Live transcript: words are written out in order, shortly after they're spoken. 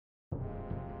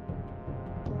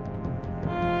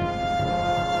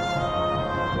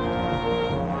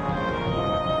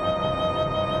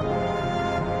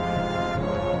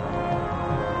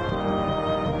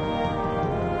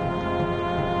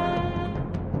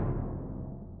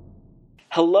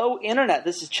Hello, Internet.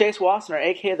 This is Chase Wassner,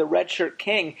 a.k.a. the Red Shirt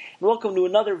King, and welcome to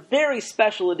another very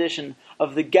special edition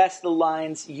of the Guess the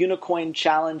Lines Unicoin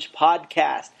Challenge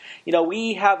podcast. You know,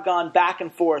 we have gone back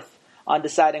and forth on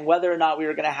deciding whether or not we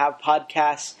were going to have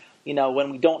podcasts,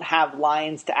 when we don't have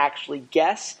lines to actually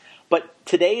guess. But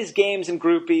today's games in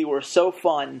Group B were so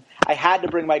fun, I had to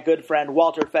bring my good friend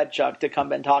Walter Fedchuk to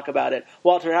come and talk about it.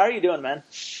 Walter, how are you doing, man?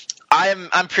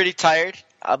 I'm pretty tired.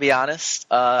 I'll be honest.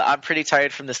 I'm pretty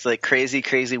tired from this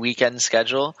crazy weekend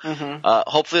schedule. Mm-hmm.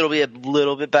 Hopefully it'll be a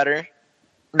little bit better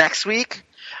next week.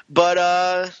 But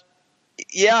I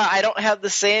don't have the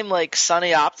same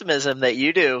sunny optimism that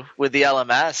you do with the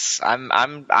LMS.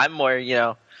 I'm more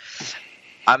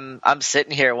I'm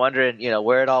sitting here wondering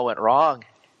where it all went wrong.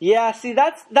 Yeah, see,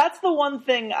 that's the one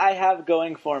thing I have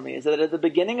going for me, is that at the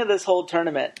beginning of this whole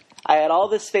tournament, I had all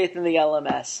this faith in the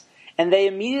LMS. And they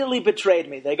immediately betrayed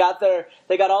me. They got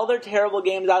all their terrible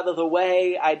games out of the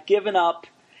way. I'd given up,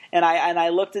 and I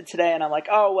looked at today, and I'm like,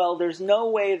 oh well, there's no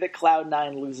way that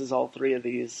Cloud9 loses all three of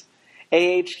these.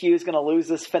 AHQ is going to lose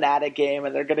this Fnatic game,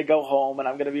 and they're going to go home, and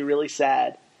I'm going to be really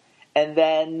sad. And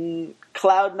then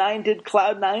Cloud9 did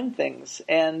Cloud9 things,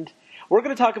 and we're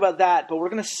going to talk about that. But we're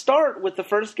going to start with the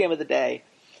first game of the day,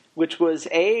 which was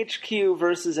AHQ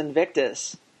versus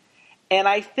Invictus. And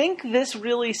I think this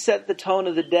really set the tone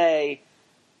of the day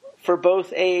for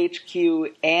both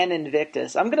AHQ and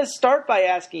Invictus. I'm going to start by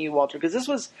asking you, Walter, because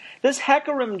this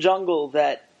Hecarim jungle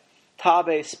that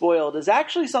Tabe spoiled is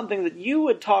actually something that you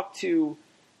had talked to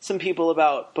some people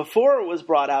about before it was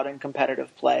brought out in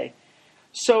competitive play.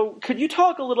 So could you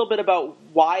talk a little bit about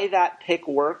why that pick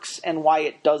works and why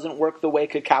it doesn't work the way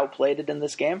Kakao played it in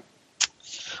this game?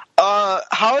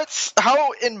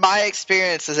 How in my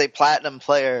experience as a platinum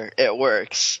player it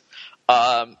works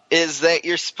is that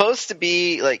you're supposed to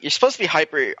be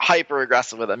hyper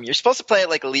aggressive with them. You're supposed to play it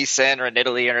like a Lee Sin or a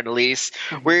Nidalee or an Elise,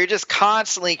 where you're just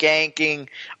constantly ganking.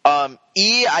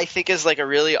 E, I think, is a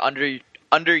really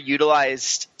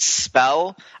underutilized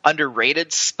spell,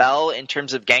 underrated spell in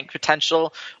terms of gank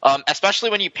potential, especially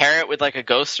when you pair it with a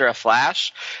Ghost or a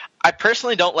Flash. I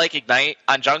personally don't like Ignite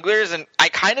on junglers, and I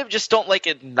kind of just don't like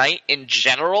Ignite in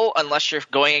general unless you're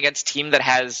going against a team that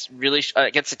has really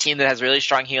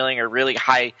strong healing or really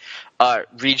high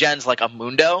regens like a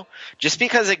Mundo. Just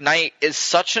because Ignite is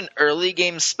such an early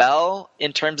game spell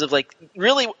in terms of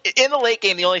really in the late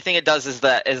game, the only thing it does is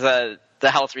the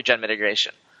health regen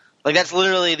mitigation. That's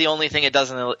literally the only thing it does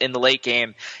in the late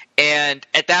game, and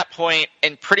at that point,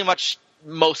 and pretty much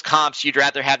most comps, you'd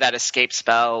rather have that escape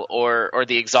spell or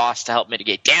the exhaust to help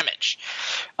mitigate damage.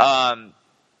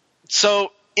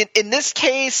 So in this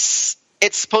case,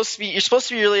 you're supposed to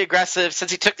be really aggressive.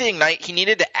 Since he took the Ignite, he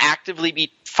needed to actively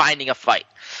be finding a fight.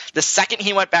 The second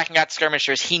he went back and got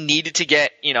skirmishers, he needed to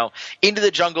get into the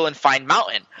jungle and find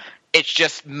Mountain. It's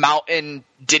just Mountain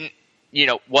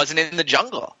wasn't in the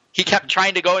jungle. He kept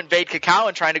trying to go invade Kakao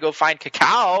and trying to go find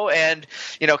Kakao, and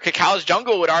Kakao's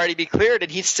jungle would already be cleared,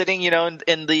 and he's sitting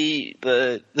in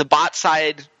the bot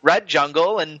side red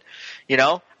jungle, and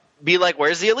be like,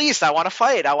 "Where's the Elise? I want to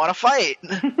fight.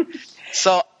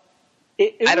 So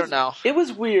I don't know. It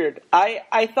was weird.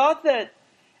 I thought that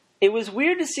it was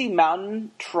weird to see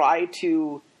Mountain try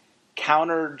to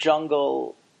counter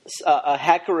jungle a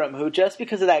Hecarim who, just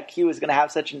because of that Q, is going to have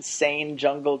such insane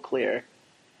jungle clear.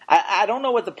 I don't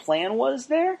know what the plan was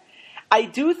there. I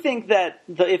do think that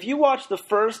if you watch the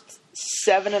first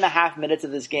 7.5 minutes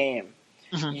of this game,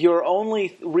 your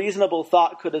only reasonable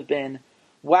thought could have been,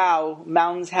 wow,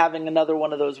 Mountain's having another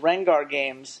one of those Rengar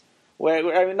games,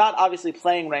 where not obviously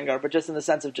playing Rengar, but just in the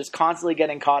sense of just constantly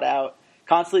getting caught out,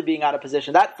 constantly being out of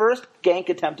position. That first gank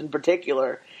attempt in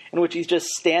particular, in which he's just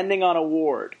standing on a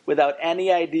ward without any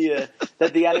idea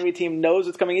that the enemy team knows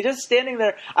what's coming. He's just standing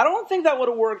there. I don't think that would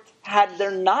have worked had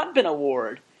there not been a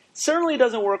ward. Certainly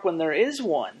doesn't work when there is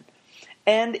one.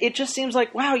 And it just seems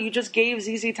like, wow, you just gave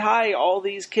ZZ Tai all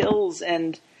these kills,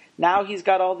 and now he's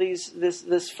got all this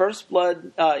first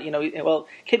blood.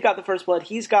 Kid got the first blood.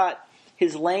 He's got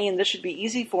his lane. This should be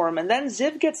easy for him. And then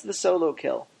Ziv gets the solo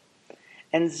kill.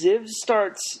 And Ziv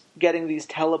starts getting these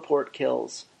teleport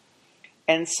kills.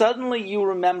 And suddenly you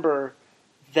remember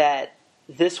that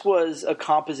this was a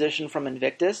composition from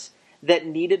Invictus that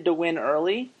needed to win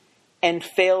early and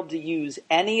failed to use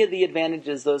any of the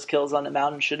advantages those kills on the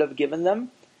mountain should have given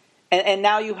them. And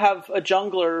now you have a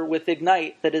jungler with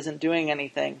Ignite that isn't doing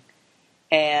anything.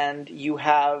 And you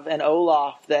have an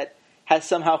Olaf that has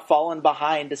somehow fallen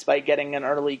behind despite getting an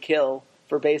early kill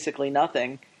for basically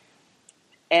nothing.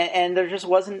 And there just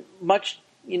wasn't much.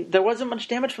 There wasn't much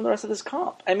damage from the rest of this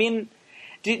comp. I mean,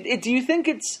 do you think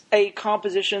it's a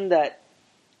composition that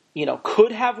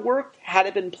could have worked had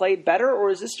it been played better, or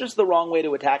is this just the wrong way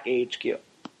to attack AHQ?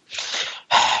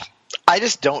 I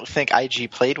just don't think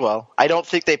IG played well. I don't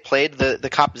think they played the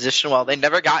composition well. They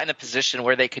never got in a position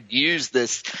where they could use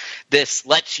this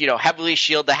let's heavily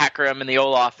shield the Hecarim and the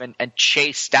Olaf and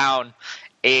chase down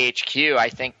AHQ. I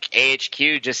think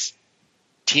AHQ just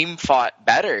team fought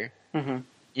better. Mm-hmm.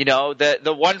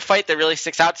 The one fight that really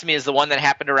sticks out to me is the one that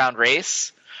happened around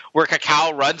race, where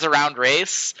Kakao runs around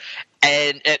race,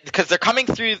 and because they're coming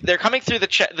through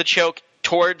the choke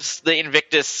towards the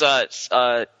Invictus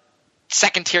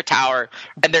second tier tower,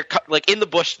 and they're in the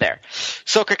bush there.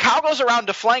 So Kakao goes around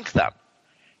to flank them,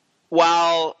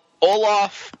 while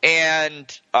Olaf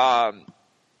and Olaf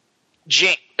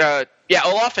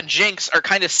and Jinx are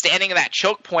kind of standing in that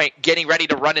choke point, getting ready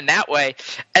to run in that way.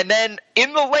 And then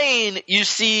in the lane, you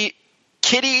see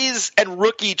Kitties and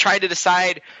Rookie trying to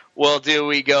decide, well, do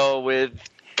we go with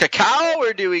Kakao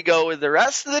or do we go with the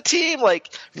rest of the team?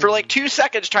 For 2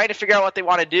 seconds trying to figure out what they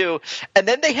want to do. And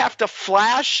then they have to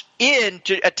flash in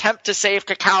to attempt to save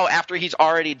Kakao after he's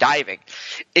already diving.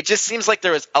 It just seems like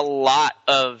there was a lot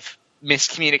of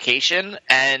miscommunication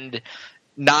and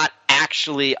not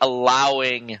actually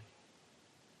allowing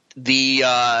the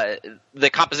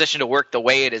composition to work the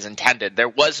way it is intended. There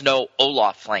was no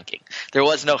Olaf flanking. There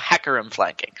was no Hecarim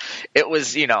flanking. It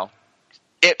was,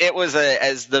 it was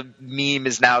as the meme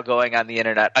is now going on the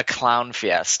internet, a clown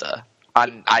fiesta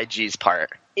on IG's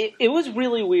part. It was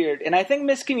really weird, and I think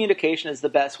miscommunication is the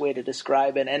best way to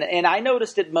describe it. And I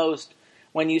noticed it most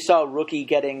when you saw Rookie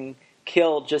getting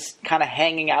killed, just kind of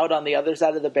hanging out on the other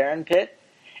side of the Baron pit.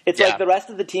 It's like the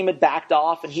rest of the team had backed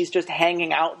off, and he's just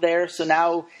hanging out there. So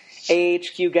now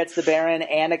AHQ gets the Baron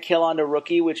and a kill onto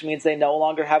Rookie, which means they no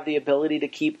longer have the ability to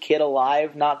keep Kid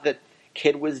alive. Not that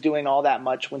Kid was doing all that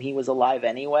much when he was alive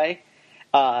anyway.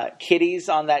 Kitties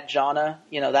on that Janna,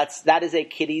 that is a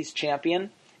Kitties champion.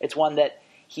 It's one that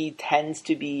he tends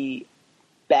to be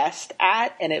best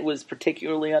at, and it was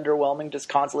particularly underwhelming just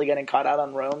constantly getting caught out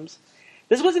on roams.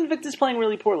 This was Invictus playing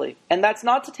really poorly, and that's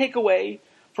not to take away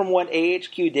from what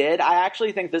AHQ did. I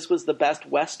actually think this was the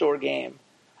best Westor game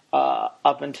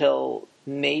up until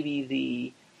maybe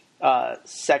the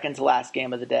second to last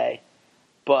game of the day.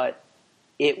 But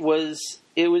it was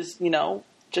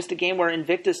just a game where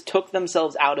Invictus took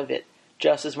themselves out of it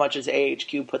just as much as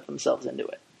AHQ put themselves into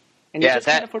it. And you just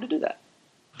can't afford to do that.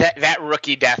 That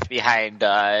Rookie death behind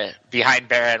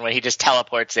Baron when he just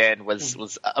teleports in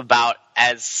was about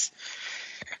as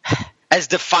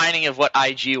defining of what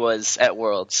IG was at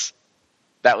Worlds.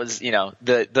 That was,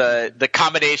 the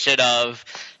combination of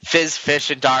Fizz,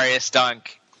 Fish, and Darius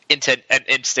Dunk into an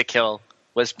insta-kill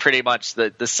was pretty much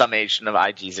the summation of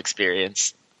IG's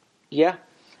experience. Yeah.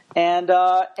 And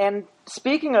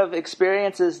speaking of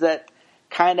experiences that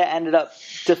kind of ended up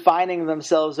defining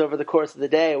themselves over the course of the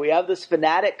day, we have this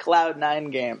Fnatic Cloud9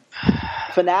 game.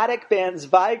 Fnatic bans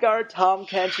Veigar, Tahm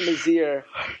Kench, and Azir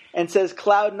and says,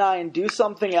 Cloud9, do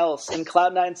something else. And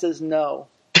Cloud9 says no.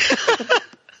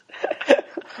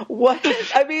 What?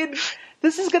 I mean,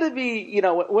 this is going to be,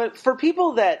 for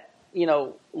people that,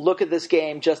 look at this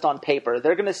game just on paper,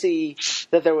 they're going to see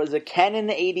that there was a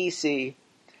Kennen ADC,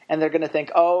 and they're going to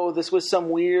think, oh, this was some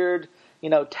weird,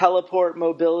 teleport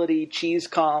mobility cheese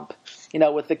comp,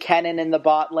 with the Kennen in the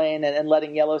bot lane and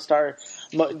letting Yellowstar,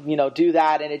 do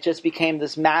that, and it just became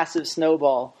this massive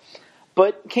snowball.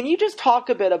 But can you just talk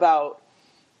a bit about,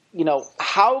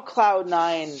 how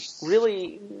Cloud9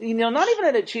 really, not even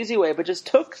in a cheesy way, but just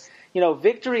took,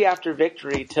 victory after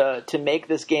victory to make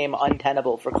this game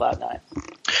untenable for Cloud9?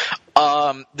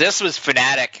 This was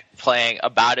Fnatic playing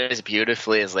about as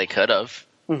beautifully as they could have.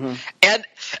 Mm-hmm.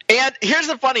 And here's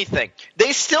the funny thing.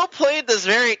 They still played this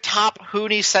very top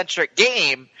Huni-centric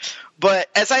game, but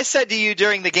as I said to you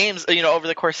during the games, over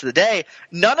the course of the day,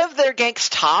 none of their ganks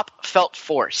top felt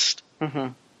forced. Mm-hmm.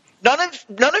 None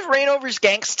of Reignover's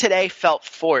ganks today felt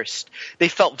forced. They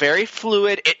felt very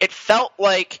fluid. It felt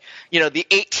like, the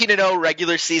 18-0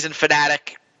 regular season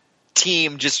Fnatic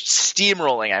team just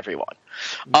steamrolling everyone.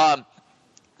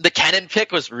 The Kennen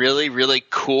pick was really, really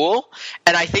cool,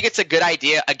 and I think it's a good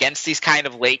idea against these kind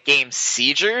of late-game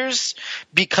siegers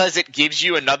because it gives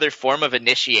you another form of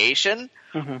initiation.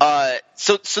 Mm-hmm.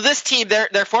 So this team,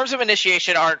 their forms of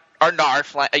initiation are Gnar,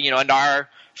 a Gnar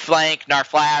flank, Gnar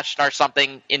flash, Gnar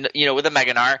something with a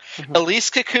Mega Gnar. Mm-hmm.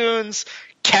 Elise cocoons,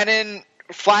 Kennen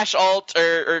flash ult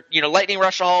or lightning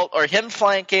rush ult or him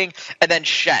flanking, and then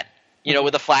Shen.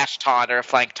 With a flash taunt or a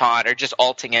flank taunt or just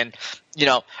ulting in,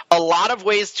 a lot of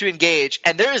ways to engage,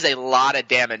 and there is a lot of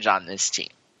damage on this team.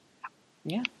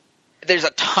 Yeah. there's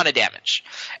a ton of damage.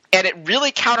 And it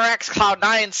really counteracts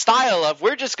Cloud9's style of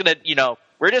we're just going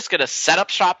to set up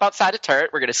shop outside a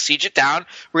turret. We're going to siege it down.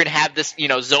 We're going to have this,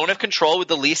 zone of control with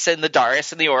the Lisa and the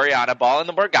Darius and the Orianna ball and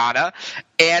the Morgana.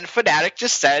 And Fnatic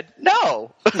just said,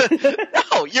 no,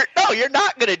 you're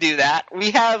not going to do that.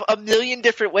 We have a million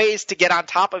different ways to get on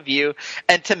top of you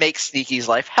and to make Sneaky's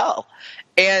life hell.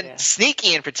 And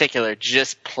Sneaky in particular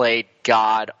just played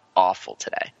god awful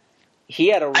today. He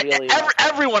had a really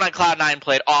everyone on Cloud9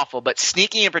 played awful, but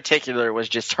Sneaky in particular was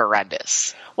just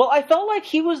horrendous. Well, I felt like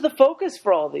he was the focus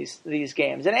for all these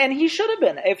games, and he should have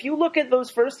been. If you look at those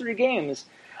first 3 games,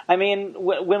 I mean,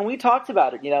 when we talked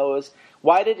about it, it was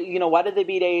why did they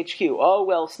beat AHQ? Oh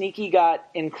well, Sneaky got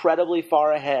incredibly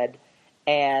far ahead,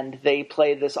 and they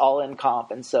played this all-in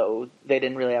comp, and so they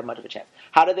didn't really have much of a chance.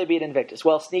 How did they beat Invictus?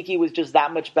 Well, Sneaky was just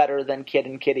that much better than Kid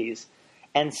and Kitties.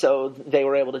 And so they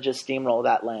were able to just steamroll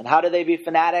that lane. How did they beat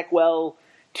Fnatic? Well,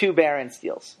 2 Baron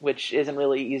steals, which isn't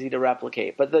really easy to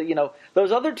replicate. But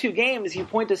those other 2 games, you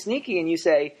point to Sneaky and you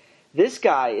say, this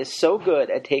guy is so good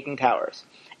at taking towers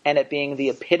and at being the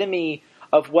epitome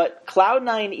of what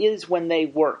Cloud9 is when they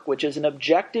work, which is an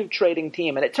objective trading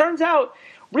team. And it turns out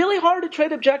really hard to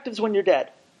trade objectives when you're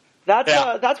dead.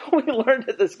 That's what we learned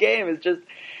at this game is just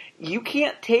you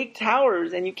can't take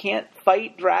towers and you can't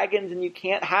fight dragons and you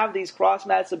can't have these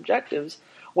cross-match objectives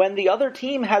when the other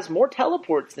team has more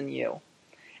teleports than you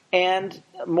and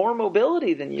more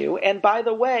mobility than you. And by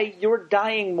the way, you're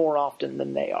dying more often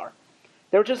than they are.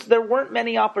 There weren't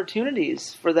many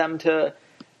opportunities for them to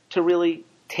really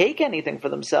take anything for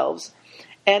themselves.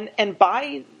 And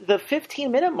by the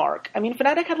 15-minute mark, I mean,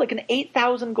 Fnatic had like an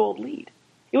 8,000 gold lead.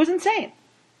 It was insane.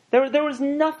 There was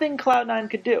nothing Cloud9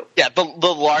 could do. Yeah, the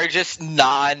largest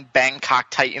non-Bangkok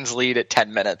Titans lead at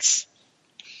 10 minutes.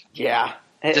 Yeah.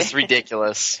 Just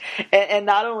ridiculous. And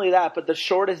not only that, but the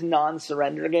shortest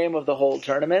non-surrender game of the whole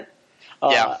tournament.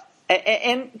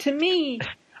 And to me...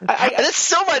 this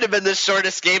still might have been the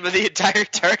shortest game of the entire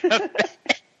tournament.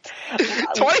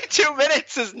 22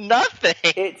 minutes is nothing.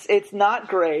 It's not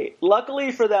great.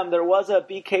 Luckily for them, there was a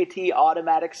BKT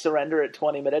automatic surrender at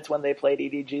 20 minutes when they played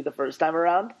EDG the first time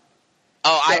around.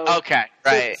 Oh, okay,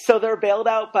 right. So they're bailed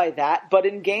out by that. But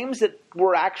in games that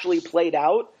were actually played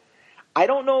out, I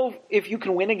don't know if you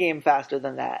can win a game faster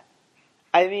than that.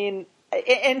 I mean,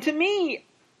 and to me,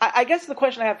 I guess the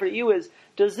question I have for you is,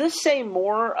 does this say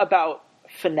more about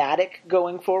Fnatic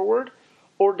going forward,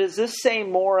 or does this say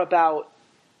more about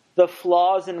the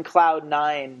flaws in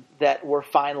Cloud9 that were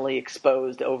finally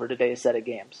exposed over today's set of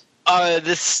games?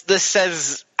 This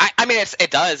says, I mean,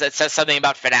 it does. It says something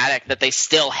about Fnatic that they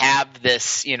still have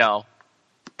this,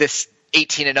 this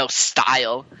 18-0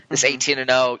 style, this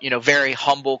 18-0, very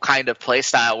humble kind of play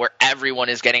style where everyone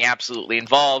is getting absolutely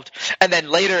involved. And then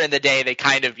later in the day, they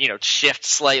kind of, shift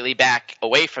slightly back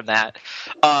away from that.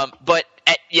 But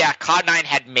Cloud9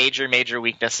 had major, major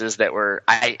weaknesses that were,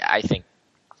 I think,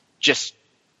 just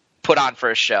put on for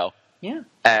a show. Yeah.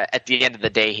 At the end of the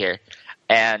day here.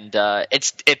 And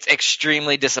it's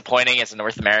extremely disappointing as a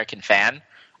North American fan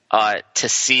to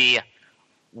see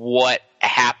what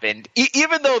happened,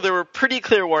 even though there were pretty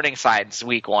clear warning signs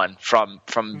week 1 from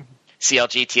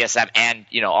CLG, TSM, and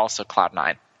also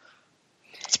Cloud9.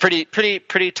 It's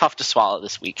pretty tough to swallow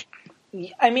this week.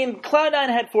 I mean, Cloud9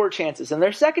 had 4 chances, and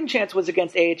their second chance was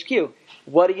against AHQ.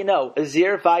 What do you know?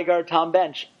 Azir, Vygar, Tom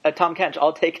Kench,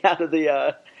 all taken out of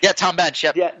the. Tom Bench.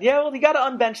 Yep. Yeah. Well, you got to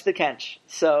unbench the Kench,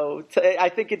 so I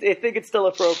think it's still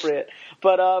appropriate.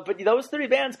 But those 3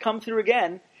 bans come through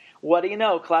again. What do you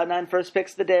know? Cloud9 first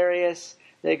picks the Darius.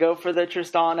 They go for the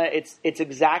Tristana. It's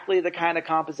exactly the kind of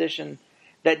composition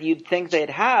that you'd think they'd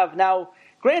have. Now,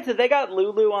 granted, they got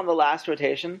Lulu on the last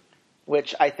rotation,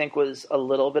 which I think was a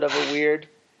little bit of a weird.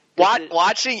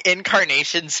 Watching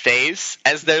Incarnation's face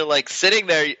as they're like sitting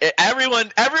there, everyone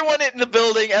in the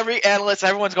building, every analyst,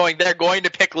 everyone's going, they're going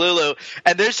to pick Lulu,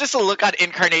 and there's just a look on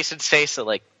Incarnation's face of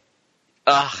like,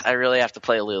 ugh, I really have to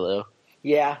play Lulu.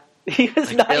 Yeah, he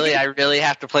was not. Really, I really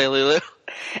have to play Lulu.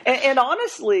 And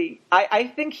honestly, I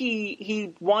think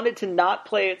he wanted to not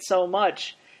play it so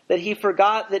much that he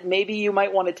forgot that maybe you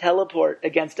might want to teleport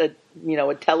against a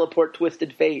teleport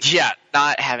twisted face. Yeah,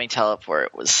 not having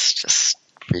teleport was just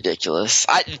ridiculous.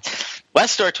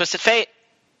 Westdoor Twisted Fate,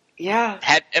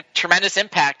 had a tremendous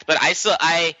impact, but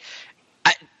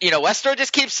Westdoor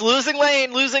just keeps losing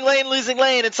lane,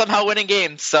 and somehow winning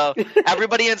games. So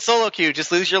everybody in solo queue,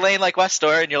 just lose your lane like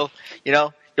Westdoor, and you'll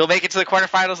make it to the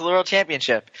quarterfinals of the World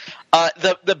Championship.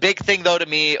 The big thing though to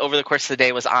me over the course of the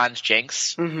day was On's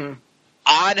Jinx. Mm-hmm.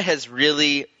 On has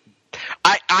really,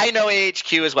 I know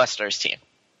AHQ is Westdoor's team.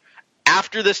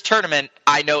 after this tournament,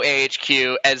 I know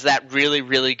AHQ as that really,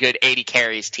 really good 80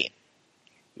 carries team.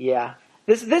 Yeah.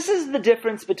 This is the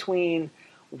difference between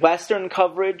Western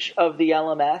coverage of the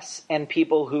LMS and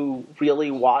people who really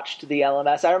watched the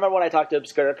LMS. I remember when I talked to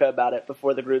Obscurica about it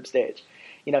before the group stage.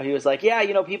 He was like, yeah,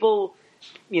 people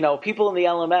in the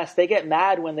LMS, they get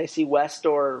mad when they see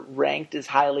Westor ranked as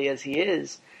highly as he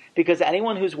is, because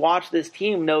anyone who's watched this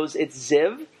team knows it's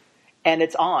Ziv and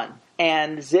it's On.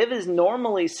 And Ziv is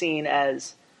normally seen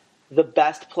as the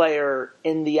best player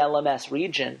in the LMS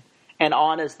region, and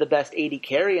On is the best AD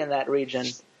carry in that region.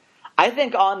 I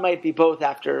think On might be both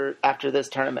after this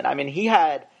tournament. I mean, he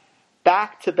had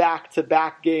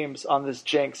back-to-back-to-back games on this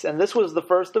Jinx, and this was the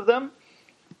first of them,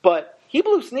 but he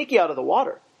blew Sneaky out of the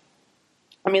water.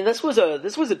 I mean, this was a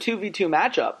 2v2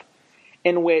 matchup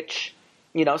in which,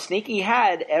 Sneaky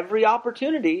had every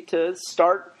opportunity to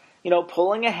start,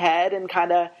 pulling ahead and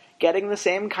kind of getting the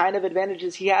same kind of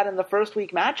advantages he had in the first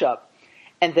week matchup.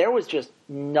 And there was just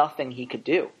nothing he could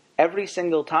do. Every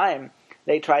single time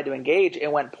they tried to engage,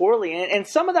 it went poorly. And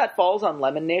some of that falls on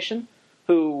Lemon Nation,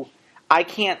 who I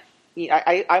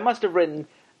must have written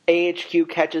AHQ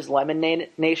catches Lemon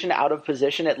Nation out of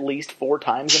position at least 4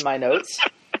 times in my notes.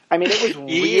 I mean, it was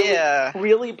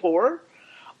really poor.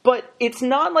 But it's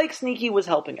not like Sneaky was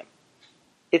helping him.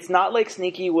 It's not like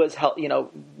Sneaky was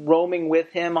roaming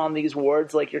with him on these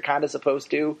wards like you're kind of supposed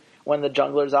to when the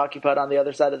jungler's occupied on the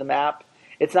other side of the map.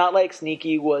 It's not like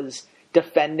Sneaky was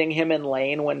defending him in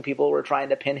lane when people were trying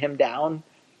to pin him down.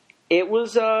 It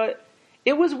was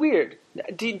weird.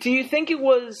 Do you think it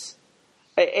was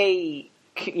a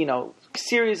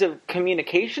series of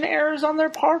communication errors on their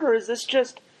part, or is this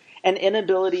just an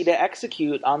inability to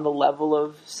execute on the level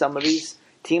of some of these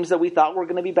teams that we thought were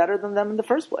going to be better than them in the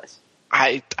first place?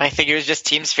 I think it was just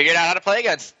teams figured out how to play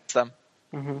against them.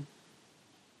 Mm-hmm.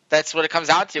 That's what it comes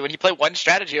down to. When you play one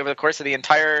strategy over the course of the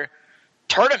entire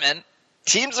tournament,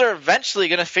 teams are eventually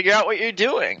going to figure out what you're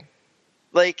doing.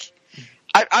 Like,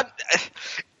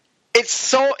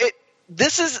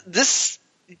 this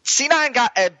C9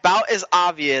 got about as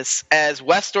obvious as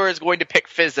Westor is going to pick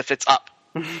Fizz if it's up.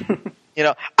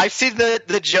 I've seen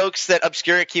the jokes that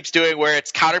Obscura keeps doing where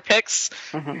it's counter picks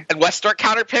and Westor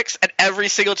counter picks and every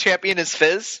single champion is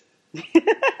Fizz.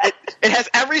 It has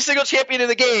every single champion in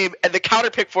the game, and the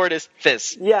counter pick for it is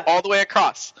Fizz. Yeah. All the way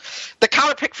across. The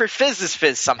counter pick for Fizz is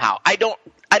Fizz somehow. I don't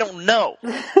know.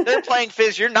 They're playing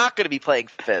Fizz. You're not going to be playing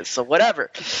Fizz, so whatever.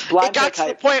 It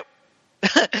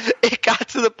got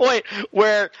to the point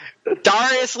where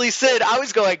Darius Lee Sin, I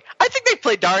was going, I think they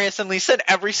played Darius and Lee Sin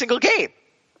every single game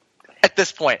at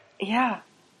this point. Yeah.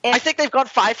 I think they've gone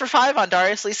 5 for 5 on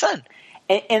Darius Lee Sin.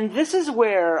 And this is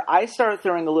where I start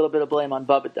throwing a little bit of blame on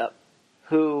Bubba,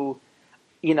 who,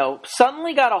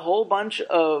 suddenly got a whole bunch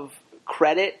of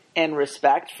credit and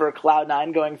respect for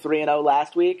Cloud9 going 3-0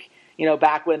 last week.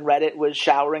 Back when Reddit was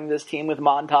showering this team with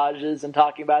montages and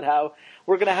talking about how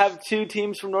we're going to have 2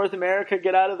 teams from North America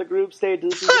get out of the group stage.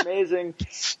 This is amazing.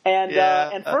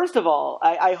 And first of all,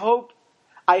 I hope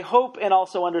and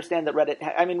also understand that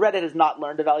Reddit has not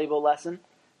learned a valuable lesson.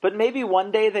 But maybe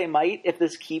one day they might if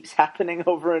this keeps happening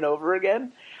over and over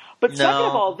again. But second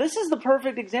of all, this is the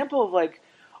perfect example of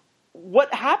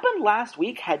what happened last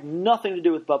week had nothing to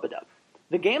do with Bubba Dub.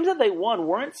 The games that they won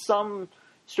weren't some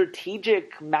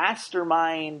strategic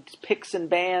mastermind picks and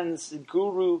bans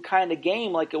guru kind of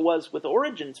game like it was with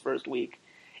Origin's first week.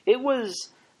 It was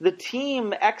the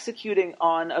team executing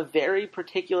on a very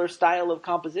particular style of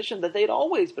composition that they'd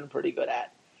always been pretty good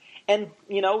at. And,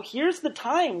 here's the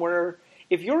time where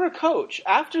if you're a coach,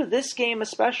 after this game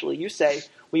especially, you say,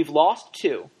 we've lost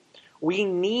 2. We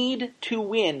need to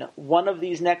win one of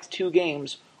these next 2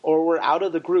 games or we're out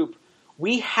of the group.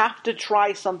 We have to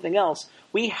try something else.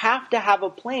 We have to have a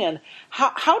plan.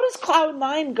 How does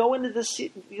Cloud9 go into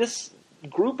this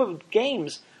group of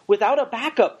games without a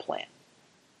backup plan?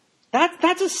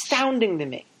 That's astounding to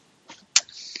me.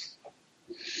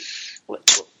 What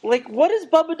does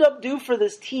Bubba Dub do for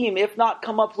this team if not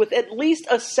come up with at least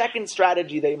a second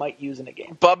strategy they might use in a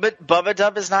game? Bubba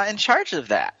Dub is not in charge of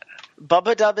that.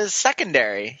 Bubba Dub is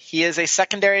secondary. He is a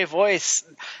secondary voice.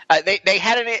 They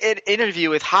had an interview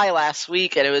with High last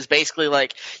week, and it was basically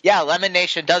like, yeah, Lemon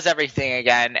Nation does everything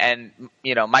again, and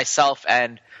myself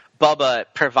and Bubba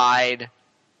provide,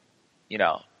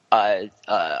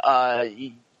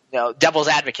 devil's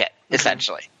advocate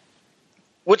essentially,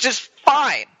 which is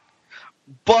fine.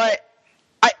 But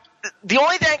the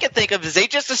only thing I can think of is they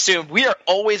just assumed we are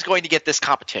always going to get this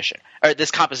competition or this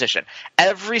composition.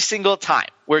 Every single time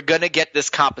we're going to get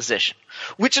this composition,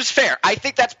 which is fair. I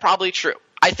think that's probably true.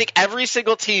 I think every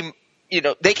single team,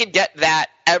 they can get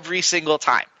that every single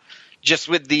time. just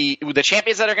with the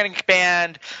champions that are going to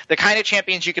expand, the kind of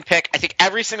champions you can pick, I think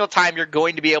every single time you're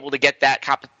going to be able to get that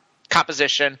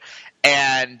composition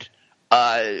and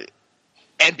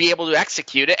be able to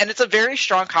execute it. And it's a very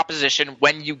strong composition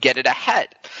when you get it ahead.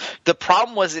 The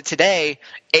problem was that today,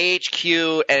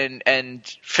 AHQ and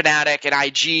Fnatic and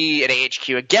IG and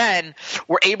AHQ again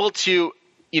were able to,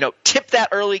 tip that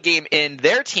early game in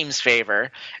their team's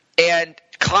favor, and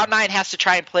Cloud9 has to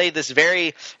try and play this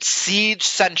very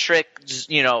siege-centric,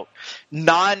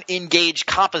 non-engaged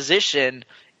composition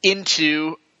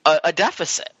into a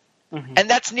deficit. Mm-hmm. And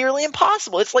that's nearly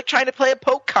impossible. It's like trying to play a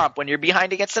poke comp when you're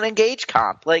behind against an engaged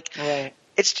comp. Right.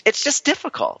 It's just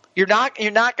difficult. You're not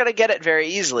going to get it very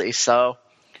easily. So,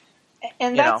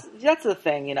 and that's the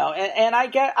thing, And I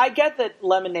get that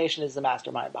Lemon Nation is the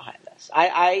mastermind behind this.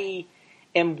 I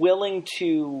am willing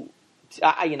to.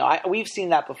 We've seen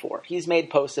that before. He's made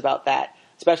posts about that,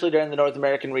 especially during the North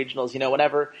American regionals.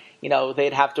 Whenever,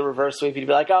 they'd have to reverse sweep, he'd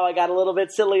be like, oh, I got a little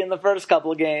bit silly in the first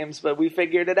couple of games, but we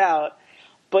figured it out.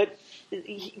 But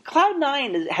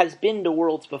Cloud9 has been to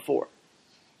Worlds before.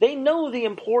 They know the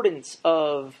importance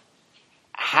of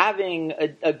having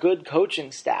a good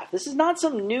coaching staff. This is not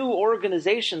some new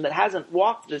organization that hasn't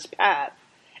walked this path.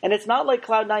 And it's not like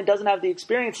Cloud9 doesn't have the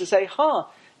experience to say,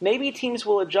 maybe teams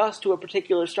will adjust to a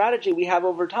particular strategy we have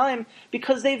over time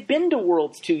because they've been to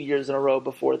Worlds 2 years in a row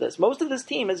before this. Most of this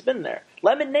team has been there.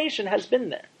 Lemon Nation has been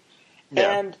there.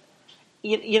 Yeah. And,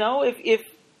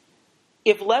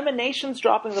 if Lemon Nation's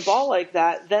dropping the ball like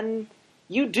that, then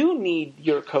you do need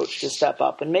your coach to step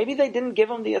up. And maybe they didn't give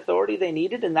him the authority they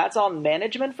needed, and that's on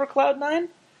management for Cloud9.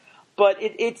 But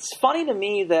it's funny to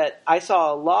me that I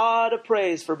saw a lot of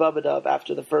praise for Bubba Dub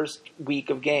after the first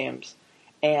week of games,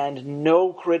 and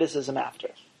no criticism after.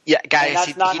 Yeah, guys,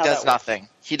 he does nothing.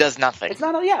 He does nothing. It's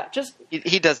not,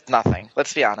 He does nothing.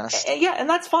 Let's be honest. Yeah, and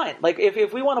that's fine. Like,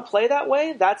 if we want to play that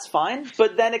way, that's fine.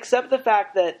 But then accept the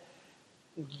fact that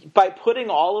by putting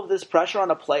all of this pressure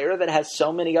on a player that has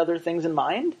so many other things in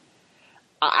mind,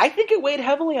 I think it weighed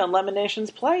heavily on Lemon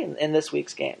Nation's play in this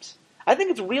week's games. I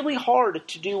think it's really hard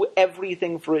to do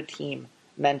everything for a team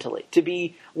mentally, to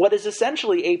be what is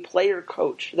essentially a player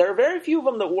coach. There are very few of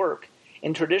them that work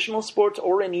in traditional sports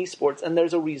or in esports, and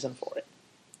there's a reason for it.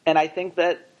 And I think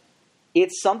that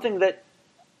it's something that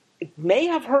may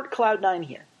have hurt Cloud9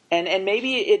 here. And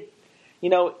maybe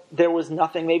there was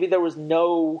nothing, maybe there was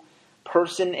no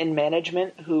person in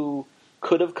management who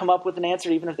could have come up with an answer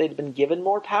even if they'd been given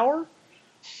more power.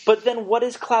 But then what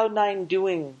is Cloud9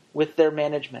 doing with their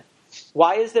management?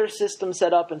 Why is their system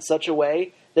set up in such a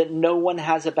way that no one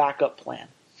has a backup plan?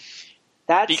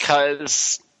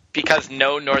 That's because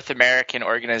no North American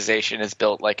organization is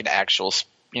built like an actual,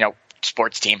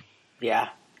 sports team. Yeah.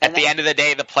 At the end of the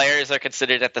day, the players are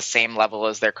considered at the same level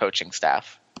as their coaching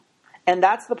staff. And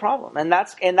that's the problem. And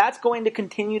that's going to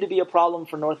continue to be a problem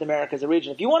for North America as a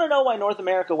region. If you want to know why North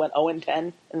America went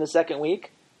 0-10 in the second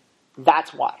week,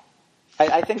 that's why.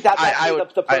 I think that's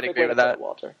the perfect way to put it,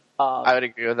 Walter. I would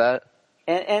agree with that.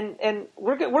 And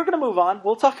we're going to move on.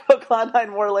 We'll talk about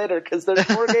Cloud9 more later because there's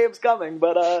more games coming.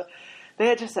 But they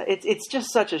had it's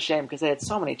just such a shame because they had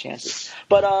so many chances.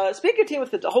 But speaking of a team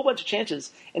with a whole bunch of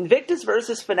chances, Invictus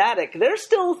versus Fnatic, they're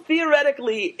still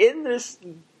theoretically in this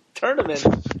tournament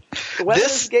when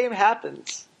this game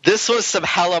happens. This was some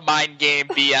hella mind game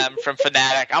BM from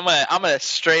Fnatic. I'm gonna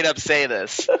straight up say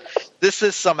this. This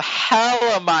is some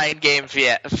hella mind game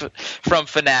from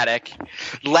Fnatic.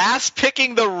 Last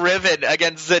picking the Riven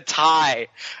against Zatai.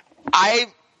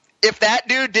 If that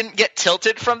dude didn't get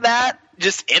tilted from that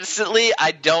just instantly,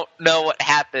 I don't know what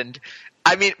happened.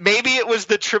 I mean, maybe it was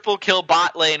the triple kill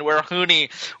bot lane where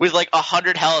Huni with like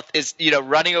 100 health is,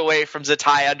 running away from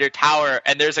Zatai under tower,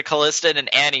 and there's a Kalista and an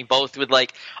Annie both with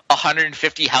like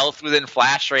 150 health within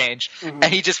flash range, and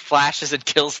he just flashes and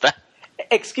kills them.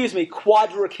 Excuse me,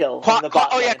 quadra kill.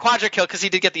 Quadra kill, because he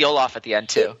did get the Olaf at the end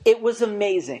too. It was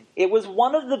amazing. It was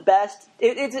one of the best.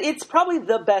 It's probably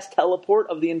the best teleport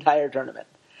of the entire tournament.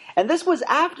 And this was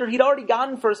after he'd already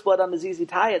gotten first blood on the ZZ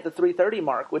Tai at the 330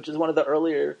 mark, which is one of the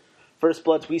earlier first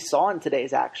bloods we saw in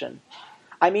today's action.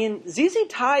 I mean, ZZ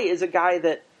Tai is a guy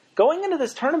that, going into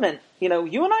this tournament, you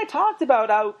and I talked about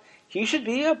how he should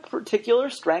be a particular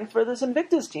strength for this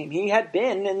Invictus team. He had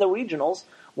been in the regionals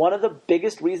one of the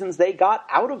biggest reasons they got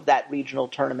out of that regional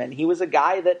tournament. He was a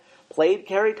guy that played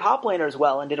carry top laners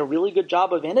well and did a really good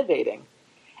job of innovating.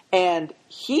 And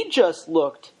he just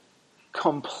looked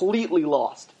completely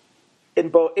lost in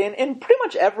pretty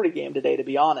much every game today, to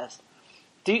be honest.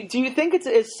 Do you think it's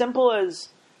as simple as,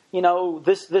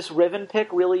 this Riven pick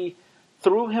really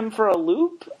threw him for a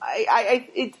loop?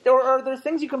 Or are there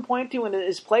things you can point to in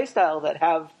his playstyle that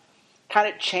have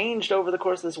kind of changed over the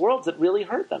course of this Worlds that really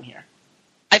hurt them here.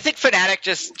 I think Fnatic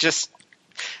just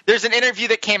there's an interview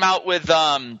that came out with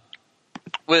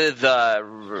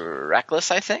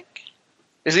Reckless, I think.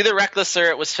 It was either Reckless or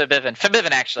it was Febiven.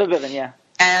 Febiven, actually. Febiven, yeah.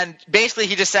 And basically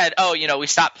he just said, we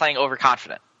stopped playing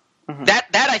overconfident. Mm-hmm. That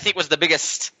I think was the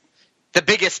biggest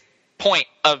point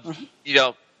of,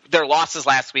 their losses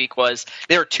last week was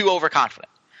they were too overconfident.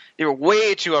 They were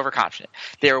way too overconfident.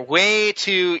 They were way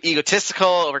too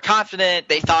egotistical, overconfident.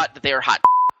 They thought that they were hot.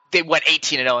 They went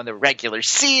 18-0 in the regular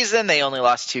season. They only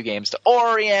lost 2 games to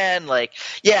Orion.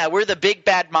 We're the big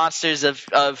bad monsters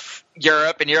of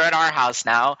Europe, and you're in our house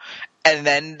now. And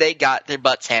then they got their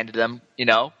butts handed to them,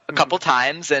 a couple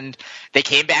times, and they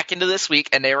came back into this week,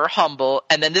 and they were humble.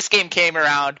 And then this game came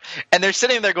around, and they're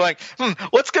sitting there going,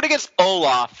 what's good against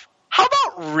Olaf? How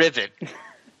about Riven?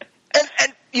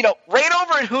 and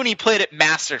Reignover and Huni played it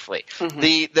masterfully.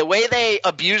 Mm-hmm. The way they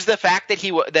abused the fact that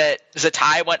that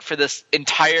Zatai went for this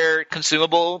entire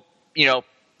consumable,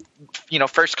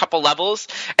 first couple levels,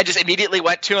 and just immediately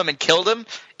went to him and killed him,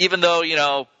 even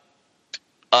though,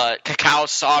 Kakao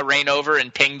saw Reignover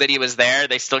and pinged that he was there.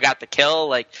 They still got the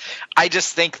kill. I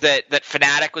just think that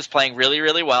Fnatic was playing really,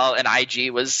 really well, and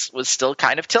IG was still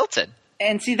kind of tilted.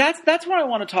 And see, that's where I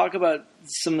want to talk about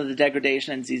some of the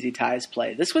degradation in ZZ Tai's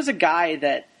play. This was a guy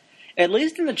that, at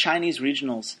least in the Chinese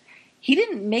regionals, he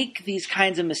didn't make these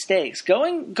kinds of mistakes.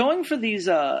 Going for these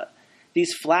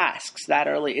flasks that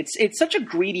early, it's such a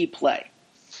greedy play.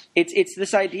 It's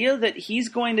this idea that he's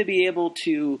going to be able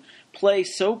to play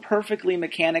so perfectly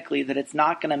mechanically that it's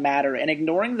not going to matter, and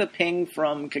ignoring the ping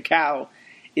from Kakao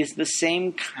is the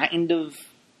same kind of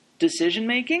decision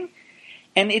making.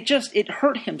 And it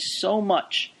hurt him so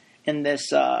much in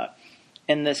this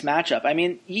matchup. I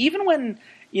mean, even when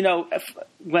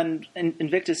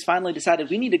Invictus finally decided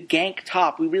we need to gank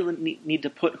top, we really need to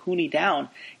put Huni down.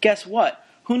 Guess what?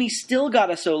 Huni still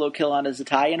got a solo kill on his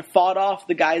Zatai and fought off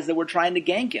the guys that were trying to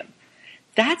gank him.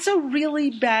 That's a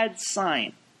really bad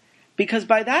sign, because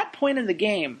by that point in the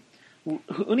game,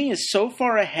 Huni is so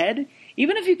far ahead.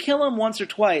 Even if you kill him once or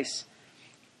twice,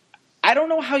 I don't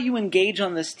know how you engage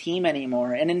on this team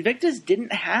anymore. And Invictus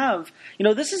didn't have,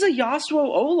 this is a Yasuo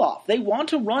Olaf. They want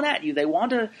to run at you. They want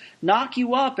to knock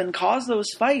you up and cause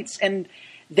those fights. And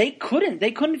they couldn't. They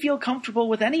couldn't feel comfortable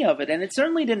with any of it. And it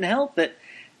certainly didn't help that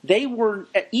they were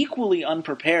equally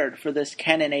unprepared for this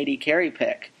Ken and AD carry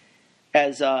pick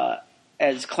as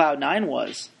Cloud9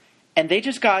 was. And they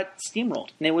just got steamrolled.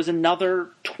 And it was another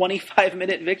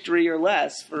 25-minute victory or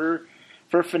less for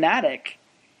Fnatic.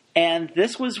 And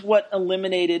this was what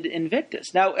eliminated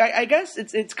Invictus. Now, I guess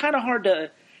it's kind of hard to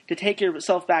take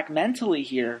yourself back mentally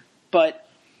here, but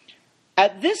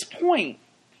at this point,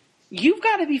 you've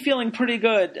got to be feeling pretty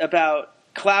good about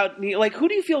Cloud. Who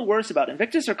do you feel worse about,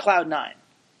 Invictus or Cloud9?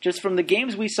 Just from the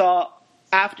games we saw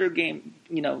after Game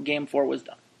 4 was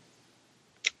done.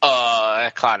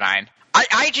 Cloud9.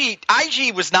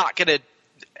 IG was not going to.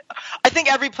 I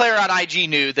think every player on IG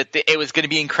knew that it was going to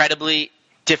be incredibly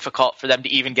difficult for them to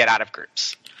even get out of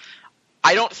groups.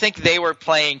 I don't think they were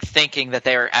playing thinking that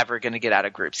they were ever going to get out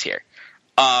of groups here.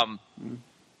 Cloud9,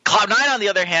 on the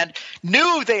other hand,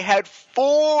 knew they had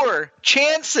 4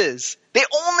 chances. They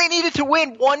only needed to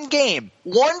win one game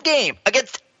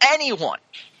against anyone.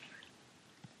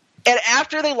 And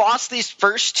after they lost these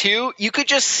first 2, you could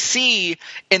just see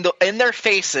in their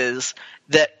faces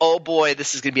that, oh boy,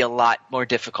 this is going to be a lot more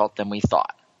difficult than we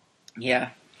thought. Yeah.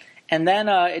 And then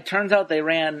it turns out they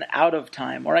ran out of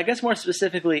time, or I guess more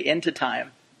specifically into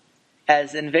time,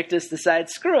 as Invictus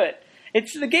decides, screw it.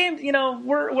 It's the game,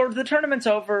 the tournament's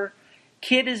over.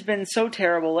 Kid has been so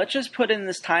terrible. Let's just put in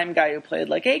this time guy who played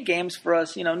 8 games for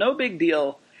us, no big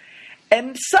deal.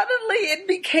 And suddenly it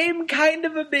became kind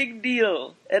of a big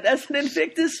deal. And as an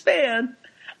Invictus fan,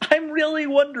 I'm really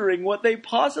wondering what they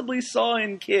possibly saw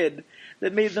in Kid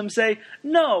that made them say,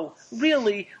 no,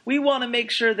 really, we want to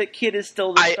make sure that Kid is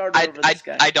still the starter over this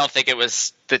guy. I don't think it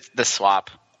was the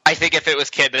swap. I think if it was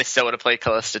Kid, they still would have played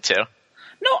Kalista too.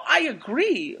 No, I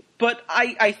agree, but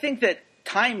I think that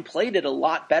Time played it a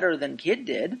lot better than Kid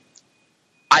did.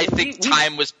 I think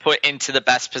Time was put into the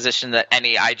best position that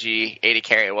any IG AD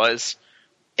carry was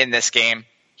in this game.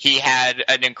 He had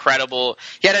a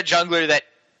jungler that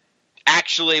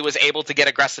actually was able to get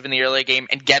aggressive in the early game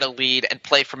and get a lead and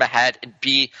play from ahead and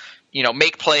be,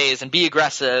 make plays and be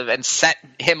aggressive and set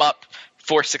him up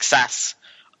for success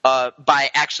by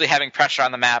actually having pressure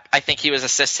on the map. I think he was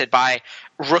assisted by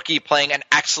Rookie playing an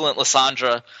excellent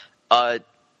Lissandra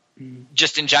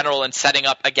just in general and setting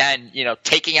up again,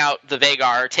 taking out the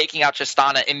Veigar, taking out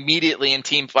Tristana immediately in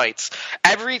team fights.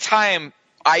 Every time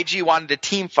IG wanted a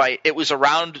team fight, it was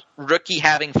around Rookie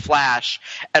having Flash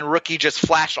and Rookie just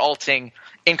Flash ulting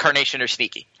Incarnation or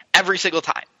Sneaky every single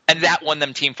time. And that won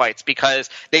them team fights because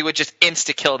they would just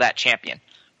insta-kill that champion.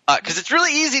 Because it's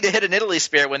really easy to hit an Italy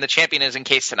Spear when the champion is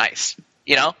encased in ice,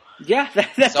 you know? Yeah,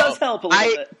 that does help a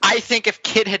little bit. I think if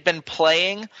Kid had been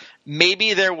playing,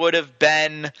 maybe there would have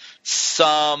been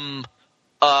some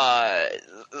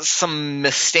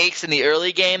mistakes in the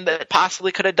early game that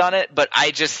possibly could have done it, but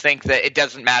I just think that it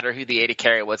doesn't matter who the AD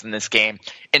carry was in this game.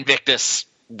 Invictus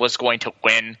was going to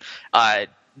win,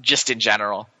 just in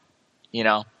general. You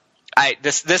know,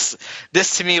 this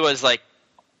to me was like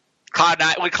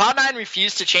Cloud9. When Cloud9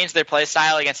 refused to change their play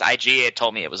style against IG, it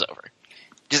told me it was over.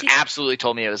 Just absolutely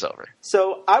told me it was over.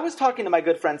 So I was talking to my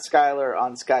good friend Skylar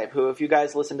on Skype, who, if you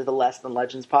guys listen to the Less Than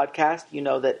Legends podcast, you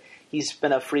know that he's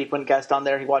been a frequent guest on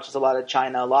there. He watches a lot of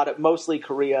China, mostly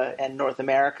Korea and North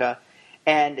America.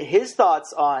 And his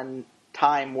thoughts on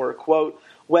Time were, quote,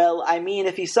 well, I mean,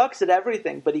 if he sucks at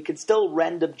everything, but he could still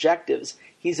rend objectives,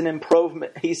 he's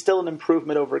still an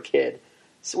improvement over Kid.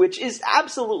 Which is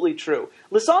absolutely true.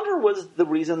 Lissandra was the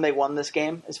reason they won this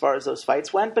game as far as those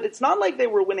fights went, but it's not like they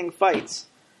were winning fights,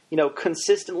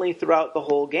 consistently throughout the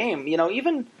whole game.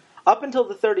 Even up until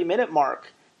the 30-minute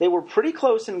mark, they were pretty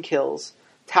close in kills.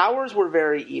 Towers were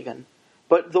very even.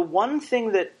 But the one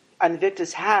thing that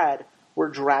Invictus had were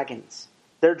dragons.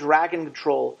 Their dragon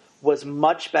control was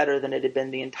much better than it had been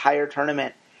the entire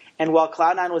tournament. And while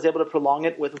Cloud9 was able to prolong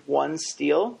it with one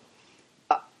steal,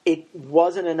 it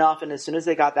wasn't enough. And as soon as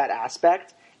they got that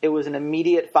aspect, it was an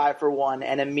immediate 5-for-1,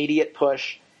 an immediate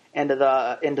push into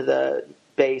the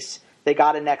base. They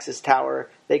got a Nexus Tower.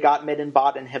 They got mid and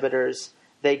bot inhibitors.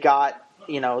 They got,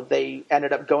 they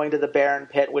ended up going to the Baron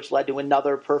Pit, which led to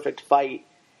another perfect fight.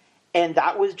 And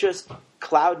that was just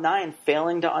Cloud9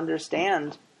 failing to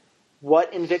understand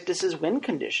what Invictus's win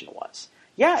condition was.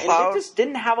 Yeah, Invictus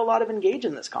didn't have a lot of engage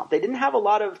in this comp. They didn't have a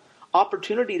lot of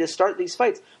opportunity to start these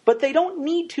fights, but they don't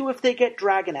need to if they get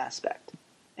Dragon aspect.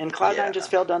 And Cloud9 just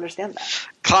failed to understand that.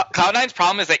 Cloud9's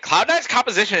problem is that Cloud9's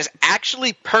composition is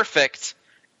actually perfect.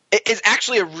 It is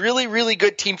actually a really, really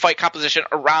good team fight composition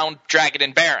around Dragon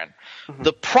and Baron. Mm-hmm.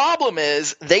 The problem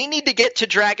is they need to get to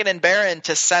Dragon and Baron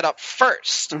to set up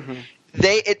first. Mm-hmm.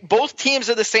 Both teams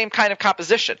are the same kind of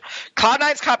composition.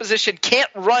 Cloud9's composition can't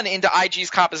run into IG's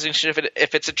composition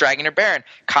if it's a Dragon or Baron.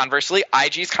 Conversely,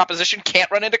 IG's composition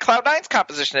can't run into Cloud9's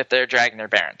composition if they're a Dragon or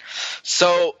Baron.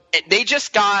 So they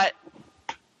just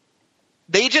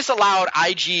allowed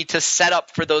IG to set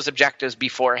up for those objectives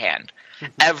beforehand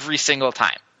every single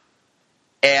time.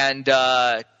 And,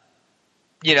 they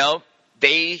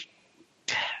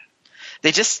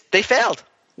failed.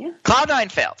 Yeah. Cloud9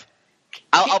 failed.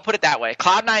 I'll put it that way.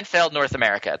 Cloud9 failed North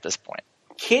America at this point.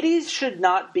 Kitties should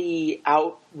not be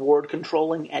out ward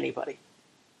controlling anybody.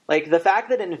 Like, the fact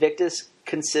that Invictus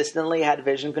consistently had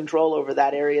vision control over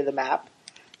that area of the map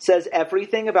says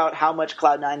everything about how much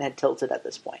Cloud9 had tilted at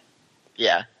this point.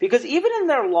 Yeah. Because even in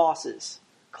their losses,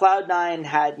 Cloud9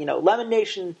 had, Lemon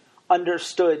Nation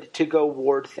understood to go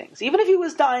ward things. Even if he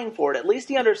was dying for it, at least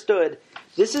he understood,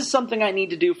 this is something I need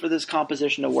to do for this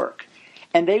composition to work.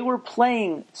 And they were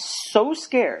playing so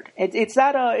scared. It's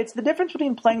the difference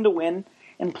between playing to win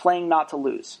and playing not to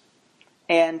lose.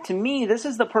 And to me, this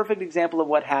is the perfect example of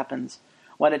what happens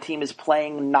when a team is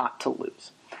playing not to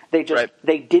lose. They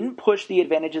didn't push the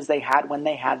advantages they had when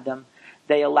they had them.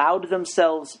 They allowed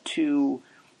themselves to,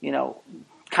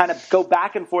 kind of go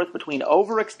back and forth between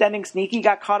overextending. Sneaky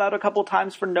got caught out a couple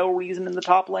times for no reason in the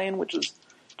top lane, which is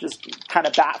just kind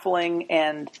of baffling.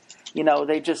 And,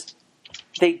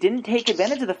 they didn't take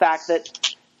advantage of the fact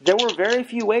that there were very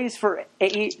few ways for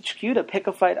AHQ to pick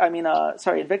a fight.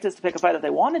 Invictus to pick a fight if they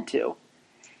wanted to.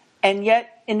 And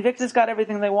yet, Invictus got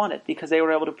everything they wanted because they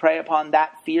were able to prey upon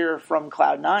that fear from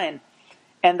Cloud9.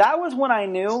 And that was when I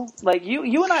knew, like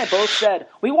you and I both said,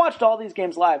 we watched all these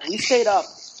games live. We stayed up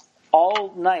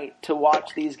all night to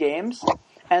watch these games.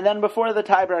 And then before the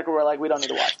tiebreaker, we're like, we don't need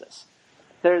to watch this.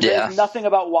 There's nothing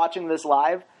about watching this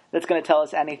live that's going to tell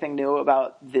us anything new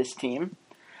about this team.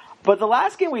 But the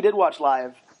last game we did watch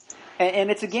live, and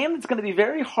it's a game that's going to be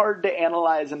very hard to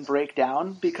analyze and break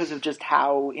down because of just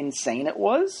how insane it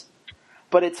was,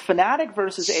 but it's Fnatic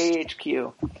versus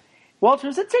AHQ. Walter,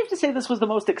 is it safe to say this was the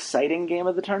most exciting game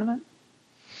of the tournament?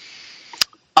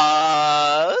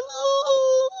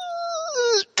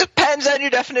 Depends on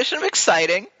your definition of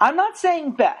exciting. I'm not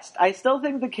saying best. I still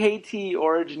think the KT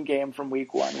Origin game from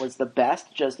week 1 was the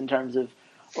best, just in terms of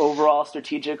overall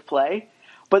strategic play.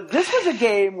 But this was a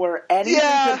game where anything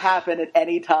could happen at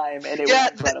any time, and it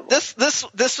was incredible.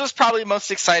 This was probably most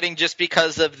exciting just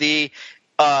because of the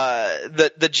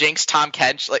the Jinx Tom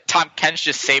Kench, like Tom Kench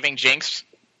just saving Jinx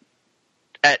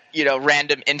at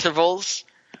random intervals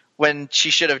when she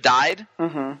should have died.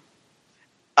 Mm-hmm.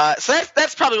 So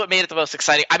that's probably what made it the most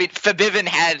exciting. I mean, Fabivin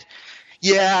had,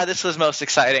 this was most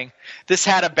exciting. This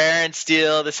had a Baron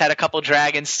steal. This had a couple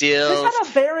Dragon steals. This had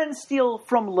a Baron steal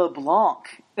from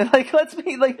LeBlanc. Like, let's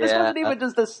be like, this wasn't even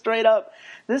just a straight up.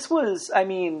 This was, I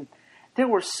mean, there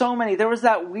were so many. There was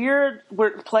that weird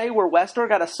play where Westor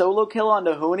got a solo kill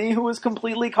onto Huni, who was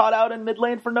completely caught out in mid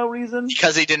lane for no reason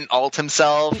because he didn't ult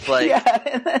himself. Like,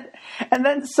 yeah, and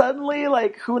then suddenly,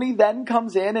 like, Huni then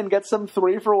comes in and gets some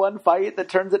 3-for-1 fight that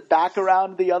turns it back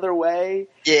around the other way.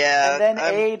 Yeah, and then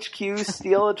AHQ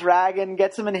steal a dragon,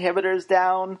 get some inhibitors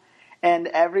down, and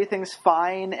everything's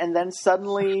fine. And then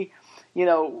suddenly,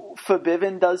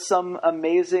 Fabivin does some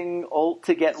amazing ult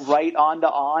to get right onto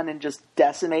On and just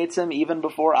decimates him even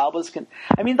before Albus can.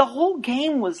 I mean, the whole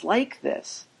game was like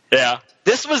this. Yeah,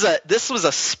 this was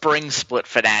a spring split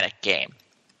Fnatic game.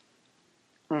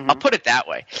 Mm-hmm. I'll put it that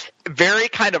way. Very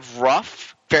kind of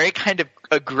rough, very kind of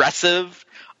aggressive,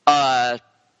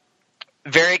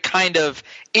 very kind of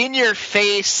in your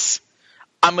face.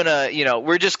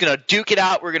 We're just gonna duke it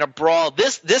out. We're gonna brawl.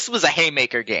 This was a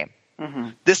haymaker game. Mm-hmm.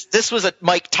 This was a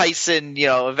Mike Tyson,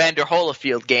 Evander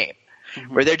Holyfield game,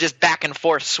 mm-hmm. where they're just back and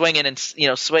forth swinging and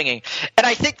swinging. And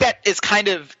I think that is kind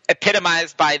of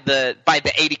epitomized by the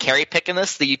AD carry pick in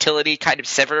this, the utility kind of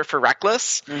Sivir for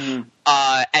Reckless, mm-hmm.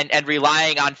 and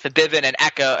relying on Fabivin and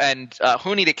Echo and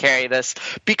Huni to carry this,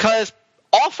 because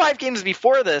all 5 games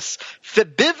before this,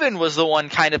 Fabivin was the one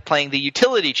kind of playing the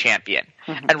utility champion,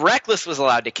 mm-hmm. and Reckless was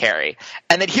allowed to carry.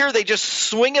 And then here they just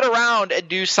swing it around and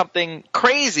do something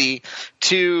crazy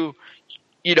to,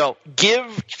 give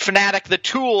Fnatic the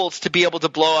tools to be able to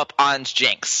blow up On's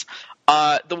Jinx.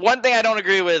 The one thing I don't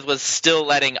agree with was still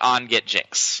letting On get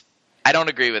Jinx. I don't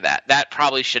agree with that. That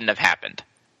probably shouldn't have happened.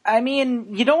 I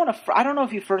mean, you don't want to. I don't know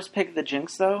if you first pick the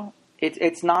Jinx though.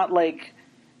 It's not like.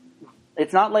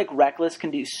 It's not like Reckless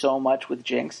can do so much with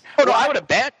Jinx. Oh, no, I would have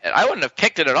banned it. I wouldn't have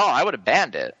picked it at all. I would have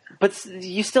banned it. But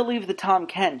you still leave the Tom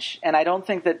Kench, and I don't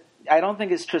think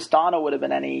his Tristana would have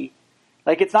been any.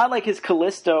 Like, it's not like his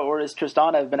Kalista or his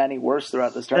Tristana have been any worse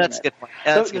throughout this tournament. That's a good point.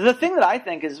 Yeah, the thing that I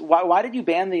think is, why did you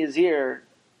ban the Azir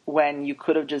when you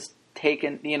could have just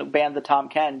banned the Tom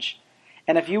Kench?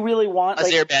 And if you really want,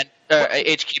 Azir banned,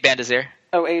 HQ banned Azir.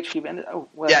 Oh, HQ banned. Oh,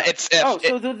 well. Yeah, it's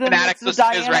Fnatic was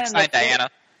Rek'Sai and Diana.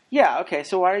 Yeah, okay,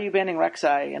 so why are you banning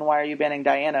Rek'Sai and why are you banning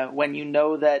Diana when you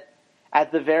know that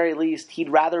at the very least he'd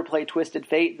rather play Twisted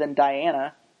Fate than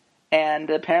Diana, and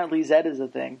apparently Zed is a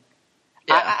thing.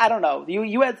 Yeah. I don't know.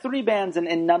 You had 3 bans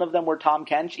and none of them were Tom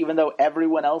Kench, even though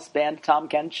everyone else banned Tom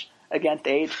Kench against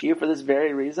AHQ for this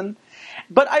very reason.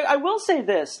 But I will say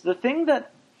this, the thing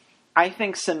that I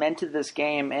think cemented this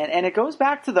game, and it goes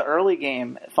back to the early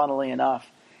game, funnily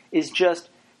enough, is just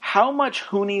how much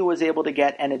Huni was able to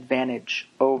get an advantage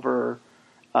over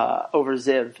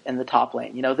Ziv in the top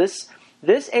lane.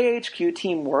 This AHQ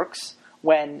team works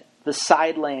when the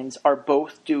side lanes are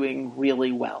both doing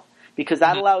really well, because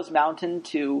that allows Mountain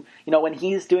to, when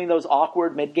he's doing those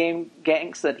awkward mid-game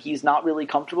ganks that he's not really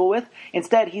comfortable with,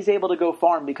 instead he's able to go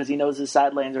farm because he knows his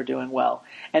side lanes are doing well.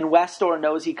 And Westor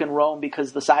knows he can roam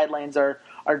because the side lanes are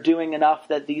doing enough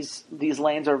that these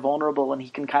lanes are vulnerable and he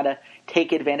can kind of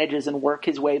take advantages and work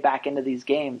his way back into these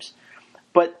games.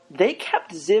 But they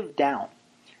kept Ziv down.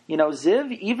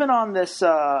 Ziv, even on this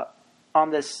top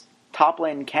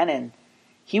lane Kennen,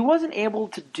 he wasn't able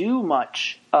to do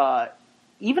much,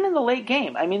 even in the late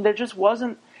game. I mean, there just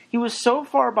wasn't. He was so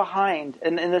far behind,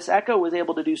 and this Echo was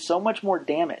able to do so much more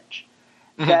damage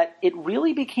that it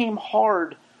really became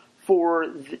hard for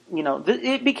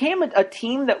it became a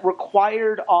team that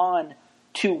required On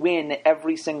to win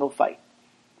every single fight.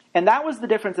 And that was the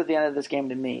difference at the end of this game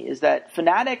to me, is that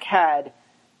Fnatic had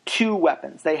 2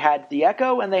 weapons. They had the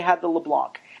Echo and they had the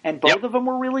LeBlanc. And both of them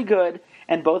were really good,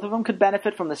 and both of them could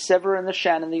benefit from the Sivir and the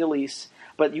Shen and the Elise.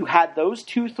 But you had those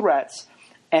 2 threats,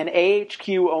 and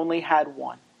AHQ only had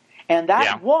 1. And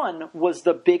that 1 was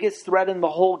the biggest threat in the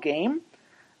whole game.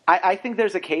 I think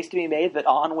there's a case to be made that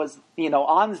On was,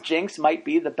 On's Jinx might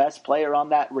be the best player on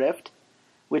that Rift,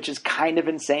 which is kind of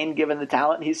insane given the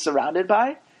talent he's surrounded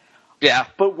by. Yeah.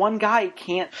 But one guy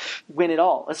can't win it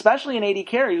all, especially an AD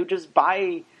carry who just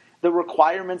by the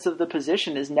requirements of the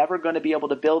position is never going to be able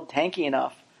to build tanky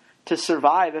enough to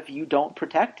survive if you don't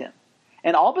protect him.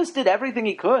 And Albus did everything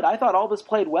he could. I thought Albus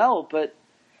played well, but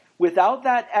without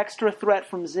that extra threat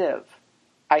from Ziv,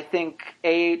 I think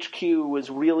AHQ was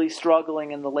really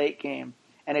struggling in the late game,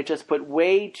 and it just put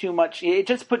too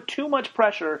much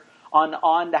pressure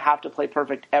on to have to play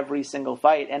perfect every single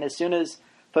fight. And as soon as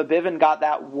Fabivin got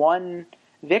that one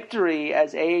victory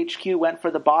as AHQ went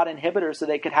for the bot inhibitor so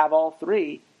they could have all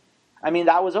three. I mean,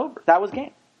 that was over. That was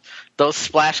game. Those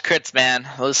splash crits, man.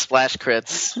 Those splash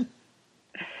crits.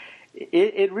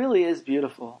 It really is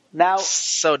beautiful. Now,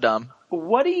 so dumb.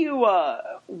 What do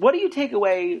you take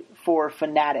away for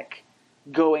Fnatic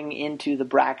going into the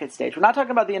bracket stage? We're not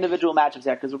talking about the individual matchups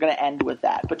yet because we're going to end with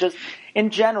that. But just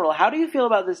in general, how do you feel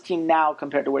about this team now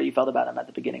compared to where you felt about them at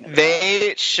the beginning of the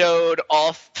They showed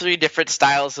all three different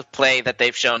styles of play that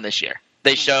they've shown this year.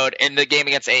 They showed in the game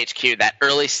against AHQ that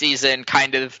early season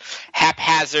kind of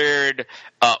haphazard,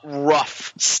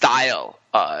 rough style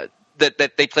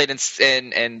that they played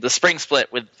in the spring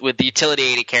split with the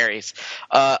utility AD carries.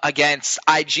 Against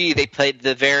IG, they played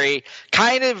the very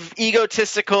kind of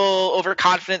egotistical,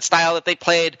 overconfident style that they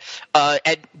played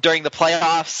during the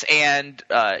playoffs and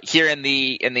here in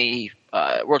the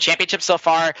World Championship so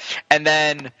far. And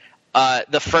then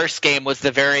the first game was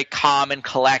the very calm and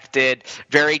collected,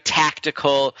 very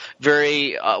tactical,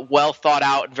 very well thought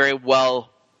out, and very well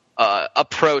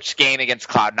approached game against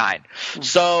Cloud9. Mm-hmm.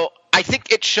 So I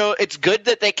think it's good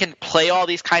that they can play all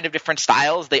these kind of different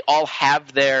styles. They all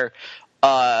have their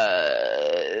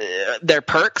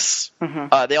perks.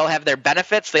 Mm-hmm. They all have their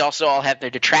benefits. They also all have their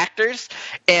detractors.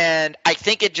 And I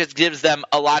think it just gives them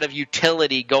a lot of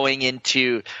utility going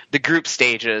into the group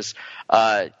stages,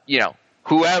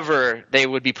 whoever they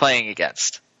would be playing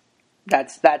against.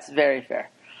 That's very fair.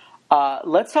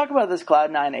 Let's talk about this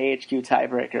Cloud9 AHQ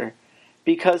tiebreaker.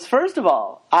 Because first of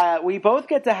all, we both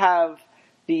get to have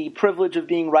the privilege of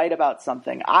being right about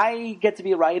something. I get to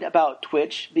be right about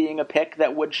Twitch being a pick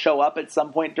that would show up at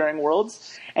some point during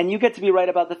Worlds, and you get to be right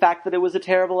about the fact that it was a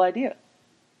terrible idea.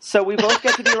 So we both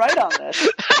get to be right on this.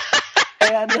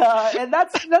 And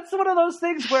that's one of those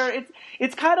things where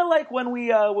it's kind of like when we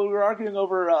were arguing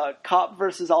over Cop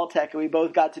versus Altec, and we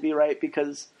both got to be right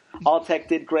because Altec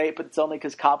did great, but it's only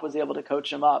because Cop was able to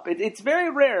coach him up. It's very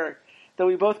rare that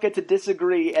we both get to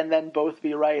disagree and then both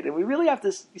be right, and we really have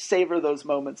to savor those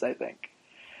moments, I think.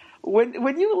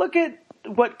 When you look at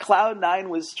what Cloud9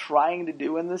 was trying to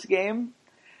do in this game,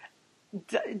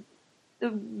 I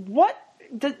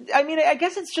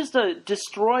guess it's just a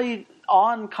destroy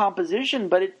on composition,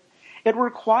 but it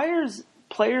requires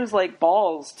players like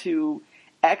Balls to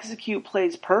execute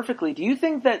plays perfectly. Do you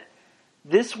think that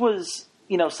this was,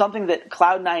 something that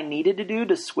Cloud9 needed to do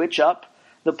to switch up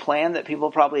the plan that people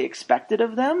probably expected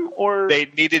of them, or they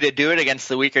needed to do it against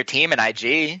the weaker team in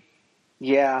IG?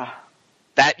 Yeah,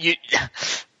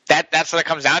 that's what it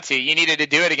comes down to. You needed to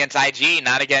do it against IG,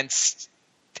 not against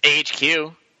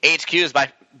AHQ. AHQ is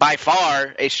by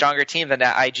far a stronger team than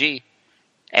IG,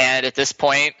 and at this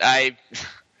point,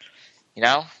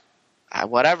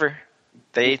 whatever.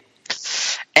 It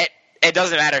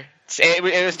doesn't matter.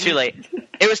 It was too late.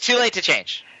 It was too late to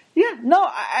change. Yeah, no,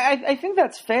 I think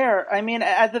that's fair. I mean,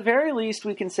 at the very least,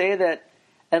 we can say that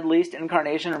at least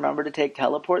Incarnation remembered to take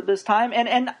teleport this time.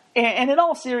 And in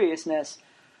all seriousness,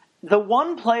 the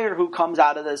one player who comes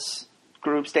out of this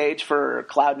group stage for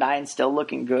Cloud9 still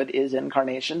looking good is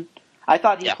Incarnation. I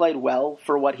thought he played well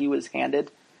for what he was handed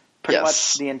pretty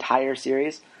much the entire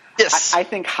series. Yes. I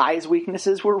think Hai's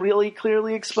weaknesses were really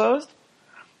clearly exposed.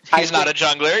 He's not a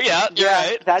jungler, you're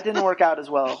right. That didn't work out as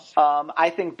well. I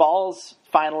think Balls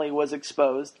finally was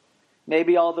exposed.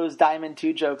 Maybe all those Diamond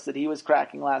 2 jokes that he was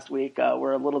cracking last week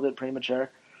were a little bit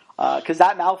premature. Because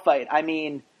that Malphite, I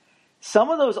mean, some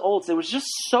of those ults, it was just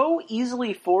so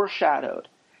easily foreshadowed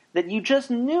that you just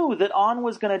knew that On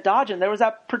was going to dodge. And there was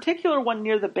that particular one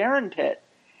near the Baron Pit,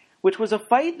 which was a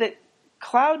fight that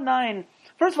Cloud9,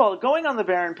 first of all, going on the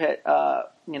Baron Pit,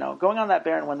 going on that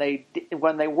Baron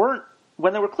when they were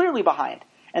clearly behind,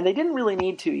 and they didn't really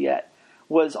need to yet,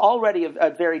 was already a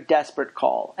very desperate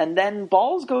call. And then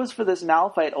Balls goes for this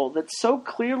Malphite ult that's so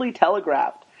clearly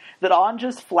telegraphed that On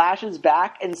just flashes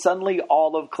back and suddenly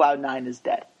all of Cloud9 is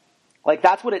dead. Like,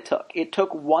 that's what it took. It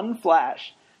took one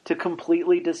flash to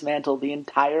completely dismantle the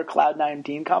entire Cloud9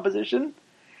 team composition.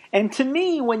 And to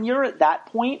me, when you're at that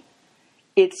point,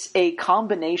 it's a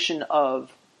combination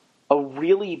of a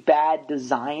really bad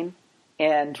design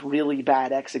and really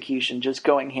bad execution just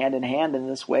going hand in hand in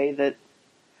this way that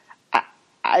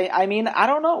I mean, I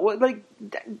don't know. Like,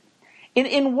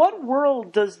 in what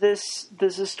world does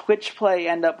this Twitch play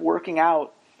end up working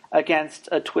out against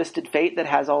a Twisted Fate that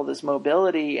has all this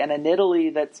mobility and a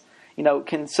Nidalee that's,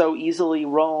 can so easily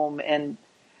roam, and,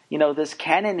 this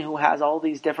Kennen who has all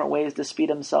these different ways to speed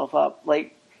himself up?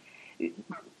 Like,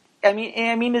 I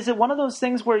mean, is it one of those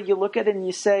things where you look at it and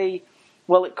you say,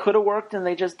 well, it could have worked and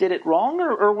they just did it wrong,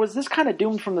 or was this kind of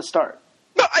doomed from the start?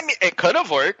 No, I mean, it could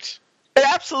have worked. It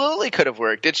absolutely could have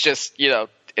worked. It's just,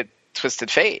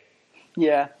 Twisted Fate.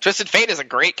 Yeah. Twisted Fate is a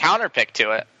great counter pick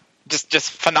to it.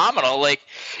 Just phenomenal. Like,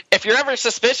 if you're ever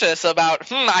suspicious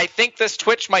about, I think this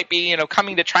Twitch might be,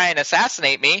 coming to try and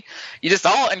assassinate me, you just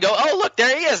and go, oh, look,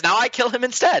 there he is. Now I kill him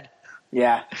instead.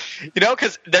 Yeah.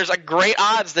 Because there's a great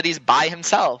odds that he's by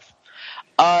himself.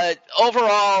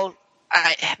 Overall,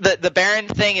 the Baron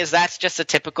thing that's just a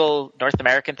typical North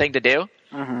American thing to do.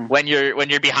 Mm-hmm. When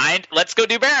you're behind, let's go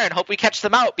do Baron. Hope we catch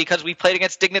them out because we played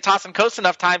against Dignitas and Coast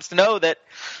enough times to know that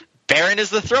Baron is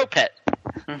the throw pit.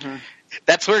 Mm-hmm.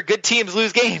 That's where good teams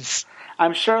lose games.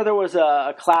 I'm sure there was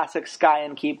a classic Sky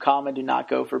and Keep Calm and Do Not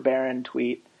Go for Baron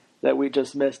tweet that we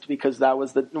just missed because that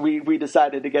was we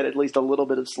decided to get at least a little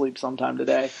bit of sleep sometime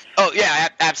today. Oh yeah,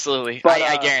 absolutely. But,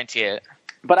 I guarantee it.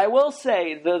 But I will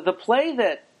say the play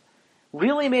that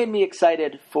really made me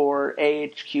excited for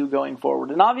AHQ going forward,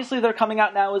 and obviously they're coming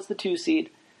out now as the 2 seed,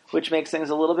 which makes things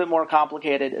a little bit more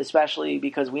complicated, especially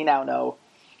because we now know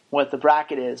what the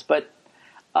bracket is. But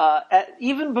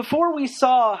even before we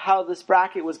saw how this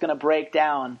bracket was going to break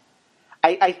down,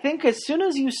 I think as soon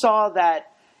as you saw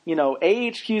that,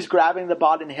 AHQ's grabbing the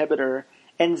bot inhibitor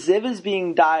and Ziv is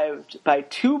being dived by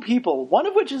 2 people, one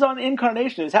of which is on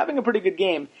Incarnation, who's having a pretty good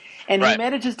game, and he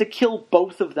manages to kill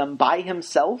both of them by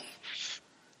himself.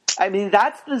 I mean,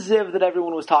 that's the Ziv that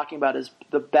everyone was talking about as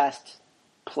the best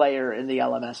player in the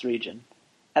LMS region.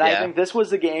 And I think this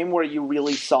was the game where you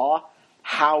really saw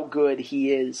how good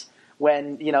he is.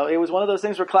 When, it was one of those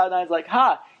things where Cloud9's like,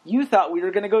 you thought we were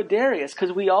going to go Darius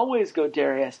because we always go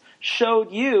Darius.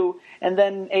 Showed you, and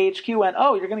then AHQ went,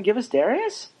 oh, you're going to give us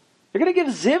Darius? You're going to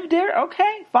give Ziv Darius?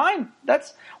 Okay, fine.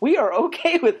 We are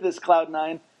okay with this,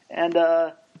 Cloud9. And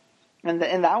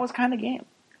that was kind of game.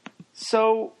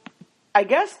 So I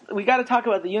guess we got to talk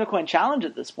about the Unicoin Challenge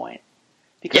at this point.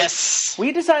 Because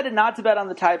we decided not to bet on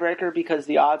the tiebreaker because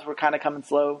the odds were kind of coming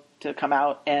slow to come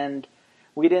out, and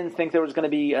we didn't think there was going to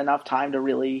be enough time to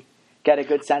really get a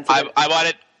good sense of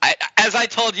it. As I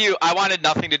told you, I wanted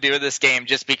nothing to do with this game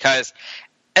just because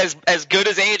as good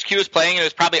as AHQ was playing, it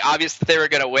was probably obvious that they were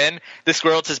going to win. This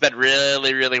Worlds has been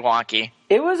really, really wonky.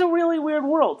 It was a really weird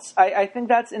Worlds. I think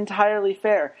that's entirely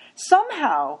fair.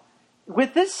 Somehow,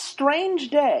 with this strange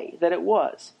day that it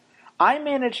was, I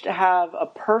managed to have a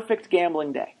perfect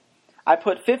gambling day. I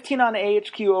put 15 on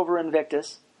AHQ over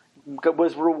Invictus,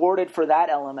 was rewarded for that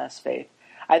LMS faith.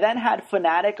 I then had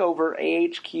Fnatic over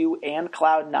AHQ and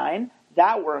Cloud9.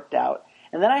 That worked out.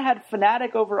 And then I had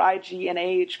Fnatic over IG and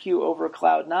AHQ over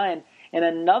Cloud9 in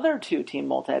another 2-team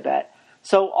multi-bet.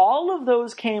 So all of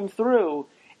those came through,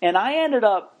 and I ended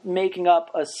up making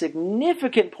up a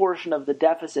significant portion of the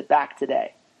deficit back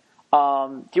today.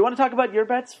 Do you want to talk about your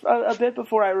bets a bit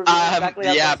before I review exactly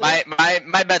how? Yeah,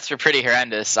 my bets were pretty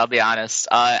horrendous, I'll be honest.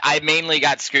 I mainly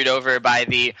got screwed over by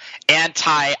the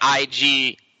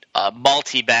anti-IG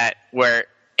multi-bet where,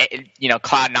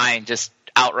 Cloud9 just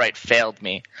outright failed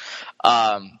me.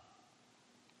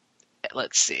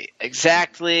 Let's see.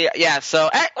 Exactly. Yeah, so,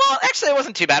 actually it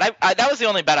wasn't too bad. That was the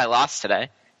only bet I lost today.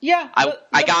 Yeah.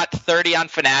 I got 30 on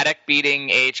Fnatic beating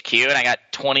AHQ, and I got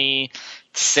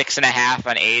 26.5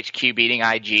 on AHQ beating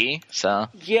IG. So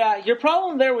yeah, your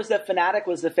problem there was that Fnatic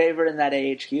was the favorite in that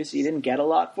AHQ, so you didn't get a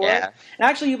lot for it. And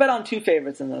actually, you bet on 2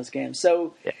 favorites in those games,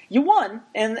 so you won,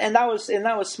 and that was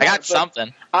smart. I got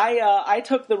something. I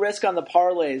took the risk on the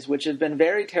parlays, which have been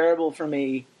very terrible for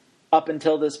me up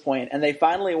until this point, and they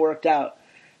finally worked out.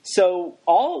 So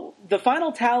the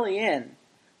final tally in.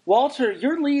 Walter,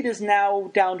 your lead is now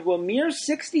down to a mere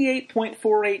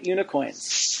 68.48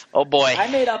 Unicoins. Oh, boy. I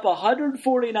made up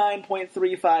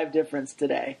 149.35 difference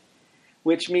today,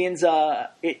 which means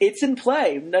it's in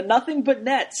play. Nothing but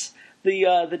nets.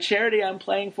 The charity I'm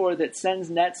playing for that sends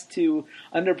nets to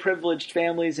underprivileged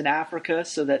families in Africa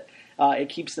so that it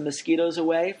keeps the mosquitoes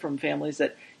away from families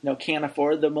that can't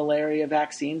afford the malaria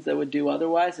vaccines that would do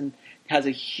otherwise, and has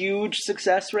a huge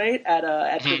success rate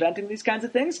at preventing these kinds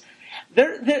of things.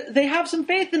 They have some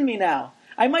faith in me now.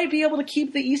 I might be able to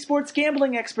keep the esports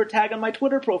gambling expert tag on my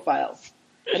Twitter profile.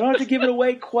 I don't have to give it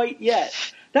away quite yet.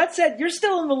 That said, you're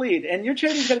still in the lead, and your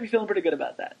charity's got to be feeling pretty good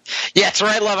about that. Yeah, it's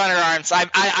right, Love Under Arms.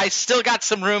 I still got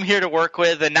some room here to work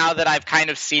with, and now that I've kind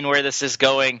of seen where this is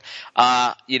going,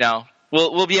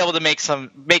 we'll be able to make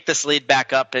this lead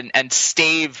back up and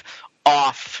stave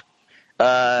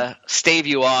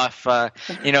you off,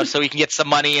 so we can get some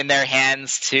money in their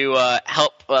hands to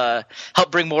help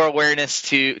bring more awareness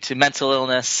to mental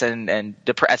illness and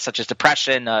such as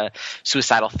depression,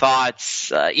 suicidal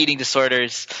thoughts, eating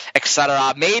disorders,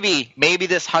 etc. Maybe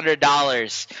this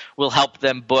 $100 will help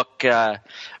them book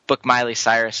book Miley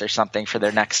Cyrus or something for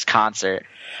their next concert.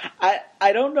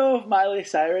 I don't know if Miley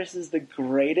Cyrus is the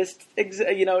greatest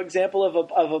example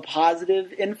of a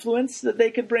positive influence that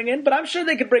they could bring in, but I'm sure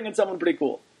they could bring in someone pretty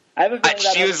cool. I have a feeling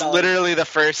that she was literally the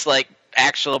first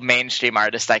actual mainstream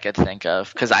artist I could think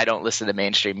of, because I don't listen to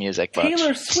mainstream music much.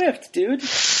 Taylor Swift, dude.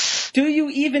 Do you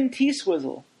even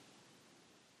T-Swizzle?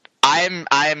 I'm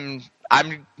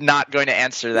not going to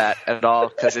answer that at all,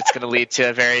 because it's going to lead to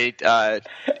a very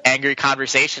angry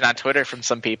conversation on Twitter from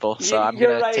some people. So I'm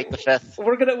going to take the fifth.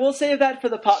 We'll save that for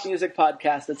the pop music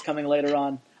podcast that's coming later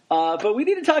on. But we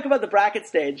need to talk about the bracket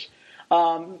stage.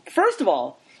 First of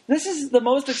all, this is the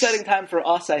most exciting time for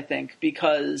us, I think,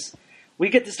 because we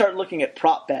get to start looking at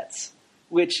prop bets,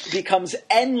 which becomes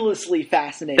endlessly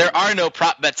fascinating. There are no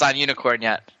prop bets on Unicorn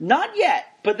yet. Not yet,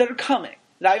 but they're coming.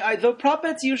 The prop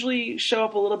bets usually show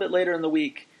up a little bit later in the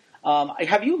week.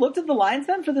 Have you looked at the lines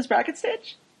then for this bracket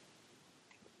stage?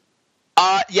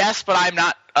 Yes, but I'm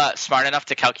not smart enough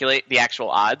to calculate the actual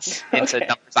odds into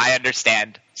numbers I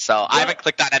understand. So I haven't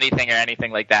clicked on anything or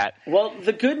anything like that. Well,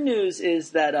 the good news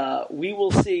is that we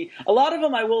will see. A lot of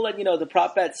them I will let you know the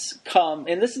prop bets come.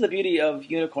 And this is the beauty of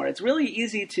Unicorn. It's really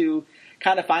easy to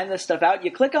kind of find this stuff out. You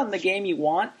click on the game you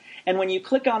want. And when you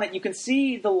click on it, you can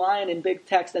see the line in big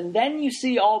text, and then you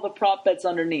see all the prop bets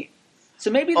underneath.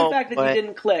 So maybe the fact that you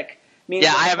didn't click means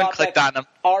that I haven't clicked on them.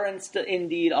 Are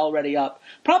indeed already up.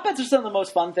 Prop bets are some of the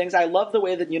most fun things. I love the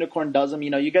way that Unicorn does them.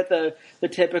 You get the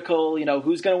typical,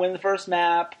 who's going to win the first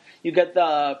map. You get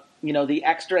the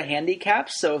extra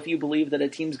handicaps. So if you believe that a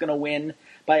team's going to win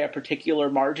by a particular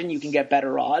margin, you can get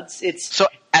better odds. So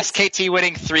SKT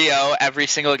winning 3-0 every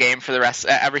single game for the rest,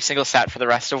 every single set for the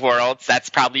rest of Worlds. That's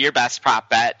probably your best prop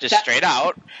bet, straight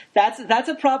out. That's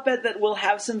a prop bet that will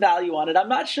have some value on it. I'm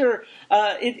not sure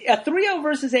a 3-0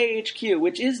 versus AHQ,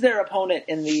 which is their opponent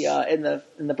in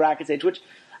the bracket stage. Which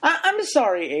I'm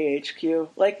sorry,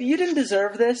 AHQ. You didn't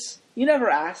deserve this. You never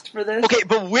asked for this. Okay,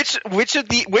 but which of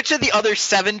the other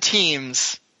 7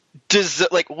 teams?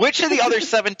 Which of the other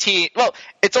 17? Well,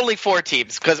 it's only 4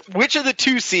 teams, because which of the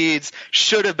 2 seeds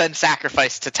should have been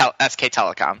sacrificed to SK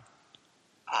Telecom?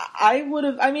 I would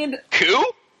have. I mean, KOO?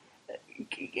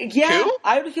 Yeah, KOO?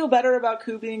 I would feel better about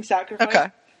KOO being sacrificed. Okay,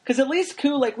 because at least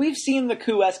KOO, we've seen the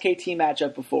KOO SKT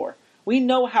matchup before. We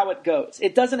know how it goes.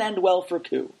 It doesn't end well for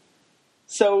KOO.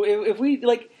 So if we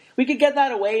could get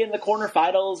that away in the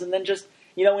quarterfinals and then just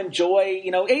enjoy.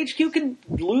 AHQ can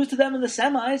lose to them in the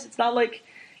semis. It's not like.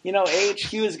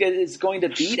 AHQ is going to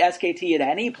beat SKT at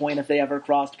any point if they ever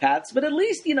crossed paths. But at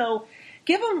least, give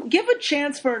a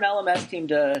chance for an LMS team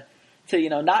to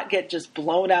not get just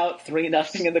blown out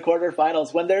 3-0 in the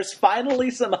quarterfinals when there's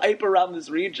finally some hype around this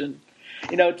region.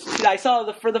 I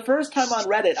saw for the first time on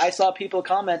Reddit, I saw people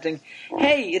commenting,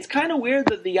 "Hey, it's kind of weird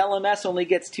that the LMS only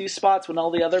gets 2 spots when all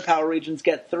the other power regions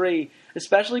get 3,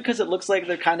 especially because it looks like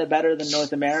they're kind of better than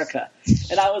North America."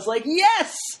 And I was like,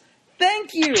 "Yes,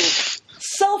 thank you."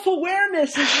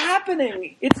 Self-awareness is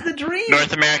happening. It's the dream.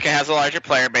 North America has a larger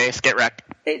player base. Get wrecked.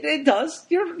 It does.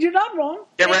 You're not wrong.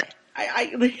 Get wrecked.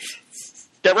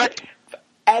 Get wrecked.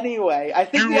 Anyway, I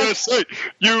think USA.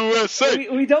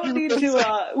 We don't need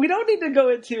to go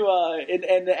into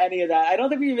any of that. I don't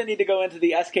think we even need to go into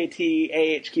the SKT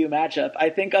AHQ matchup. I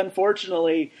think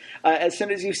unfortunately, as soon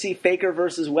as you see Faker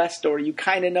versus Westdoor, you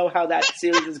kind of know how that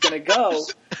series is going to go.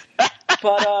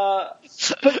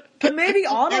 But maybe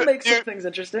Honor makes some things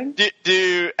interesting.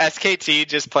 Do SKT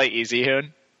just play Easy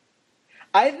Hoon?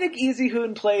 I think Easy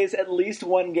Hoon plays at least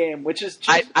one game, which is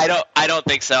just... I don't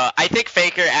think so. I think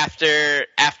Faker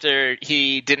after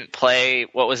he didn't play,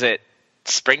 what was it,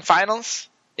 Spring Finals?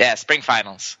 Yeah, Spring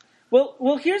Finals.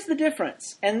 Well, here's the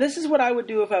difference, and this is what I would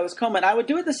do if I was Koeman. I would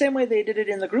do it the same way they did it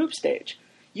in the group stage.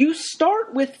 You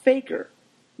start with Faker,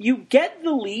 you get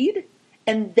the lead,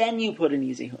 and then you put an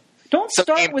Easy Hoon. Don't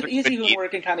start with Easy Hoon where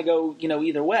it can kind of go,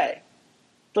 either way.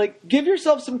 Give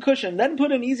yourself some cushion, then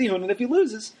put an Easy Hoon, and if he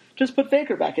loses, just put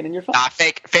Faker back in and you're fine.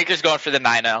 Faker's going for the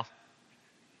 9-0.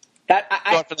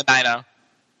 Going for the 9-0.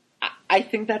 I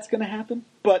think that's going to happen,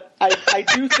 but I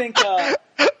do think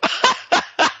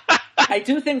I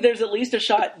do think there's at least a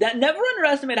shot. Never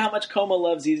underestimate how much Koma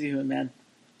loves Easy Hoon, man.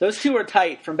 Those two are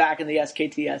tight from back in the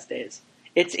SKTS days.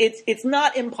 It's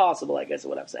not impossible, I guess is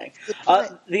what I'm saying.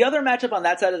 The other matchup on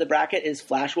that side of the bracket is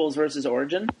Flash Wolves versus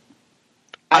Origin.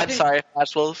 I'm sorry,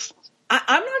 Flash Wolves.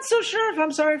 I'm not so sure if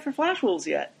I'm sorry for Flash Wolves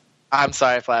yet. I'm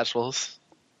sorry, Flash Wolves.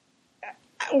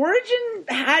 Origin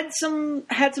had some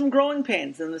growing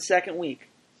pains in the second week.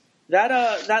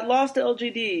 That loss to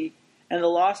LGD and the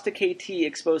loss to KT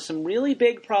exposed some really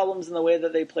big problems in the way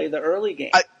that they play the early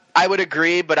game. I would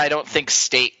agree, but I don't think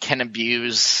State can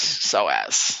abuse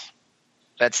SOAS.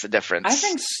 That's the difference. I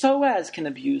think Soaz can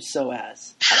abuse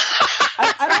Soaz.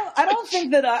 I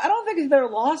don't think their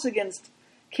loss against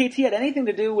KT had anything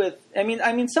to do with. I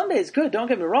mean, Sunday's good. Don't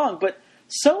get me wrong, but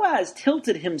Soaz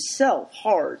tilted himself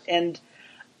hard, and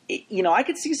I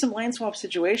could see some lane swap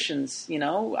situations.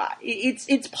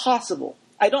 It's possible.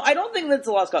 I don't think that's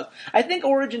a lost cause. I think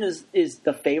Origin is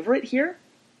the favorite here.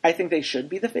 I think they should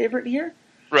be the favorite here.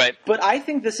 Right. But I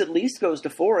think this at least goes to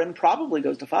 4 and probably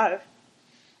goes to 5.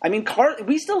 I mean,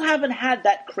 we still haven't had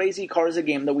that crazy Karza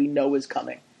game that we know is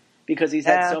coming because he's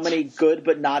had so many good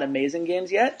but not amazing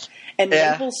games yet. And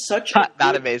Maple's such a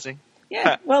not amazing.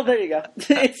 Yeah, well, there you go.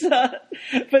 It's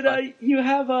you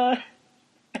have I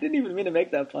didn't even mean to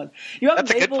make that fun. You have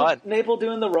Maple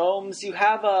doing the roams. You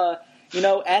have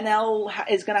NL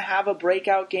is going to have a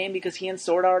breakout game because he and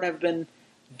Swordart have been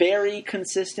very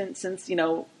consistent since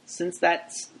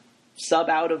that sub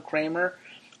out of Kramer.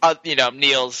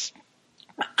 Niels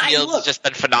has just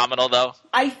been phenomenal, though.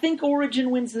 I think Origin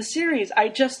wins the series. I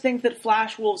just think that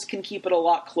Flash Wolves can keep it a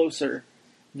lot closer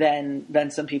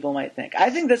than some people might think. I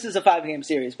think this is a 5-game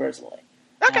series, personally.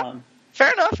 Okay,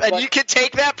 fair enough. And you can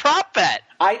take that prop bet.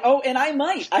 And I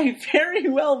might. I very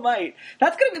well might.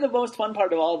 That's going to be the most fun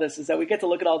part of all of this, is that we get to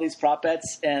look at all these prop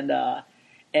bets, and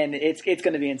it's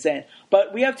going to be insane.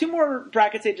 But we have 2 more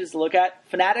bracket stages to look at.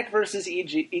 Fnatic versus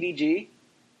EDG.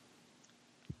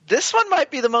 This one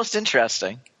might be the most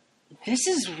interesting. This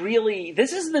is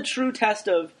the true test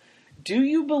of, do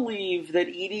you believe that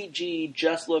EDG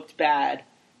just looked bad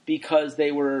because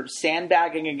they were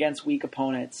sandbagging against weak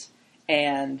opponents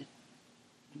and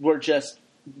were just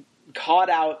caught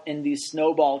out in these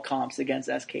snowball comps against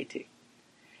SKT?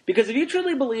 Because if you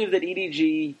truly believe that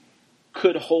EDG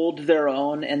could hold their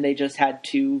own and they just had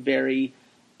 2 very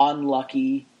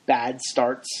unlucky bad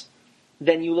starts,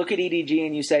 then you look at EDG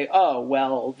and you say, oh,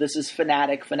 well, this is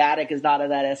Fnatic. Fnatic is not at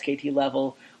that SKT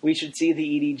level. We should see the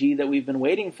EDG that we've been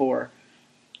waiting for.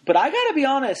 But I got to be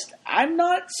honest, I'm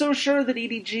not so sure that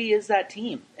EDG is that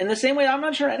team. In the same way, I'm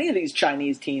not sure any of these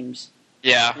Chinese teams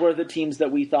were the teams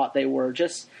that we thought they were.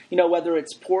 Just, whether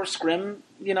it's poor scrim,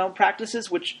 practices,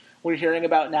 which we're hearing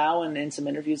about now and in some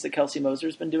interviews that Kelsey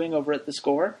Moser's been doing over at The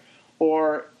Score,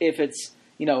 or if it's,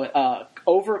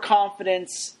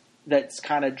 overconfidence that's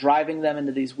kind of driving them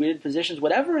into these weird positions,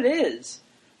 whatever it is,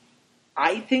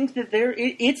 I think that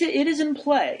it is in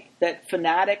play that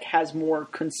Fnatic has more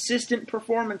consistent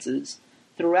performances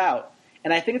throughout.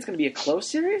 And I think it's going to be a close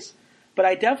series, but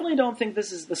I definitely don't think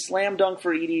this is the slam dunk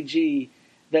for EDG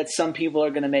that some people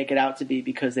are going to make it out to be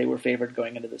because they were favored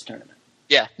going into this tournament.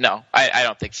 Yeah, no, I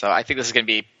don't think so. I think this is going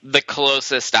to be the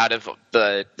closest out of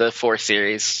the 4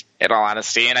 series, in all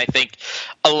honesty. And I think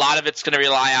a lot of it's going to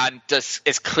rely on is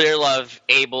Clearlove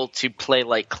able to play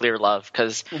like Clearlove?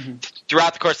 Because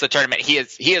throughout the course of the tournament, he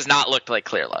has not looked like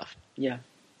Clearlove. Yeah,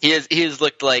 he has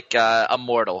looked like a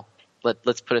mortal.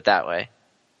 Let's put it that way.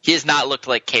 He has not looked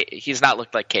like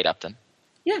Kate Upton.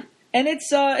 Yeah, and it's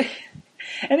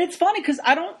funny because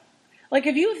I don't like,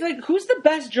 if you think, who's the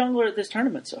best jungler at this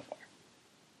tournament so far?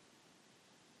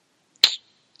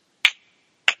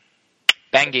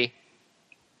 Bengi.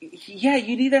 Yeah,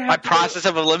 you'd either have by process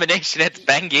of elimination, it's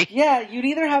Bengi. Yeah, you'd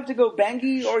either have to go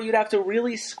Bengi or you'd have to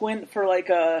really squint for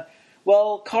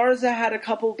Karza had a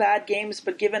couple bad games,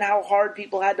 but given how hard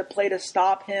people had to play to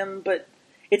stop him, but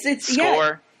it's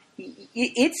Score. Yeah,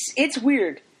 it's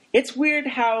weird. It's weird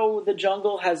how the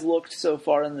jungle has looked so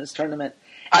far in this tournament.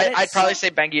 I'd probably say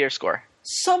Bengi or Score.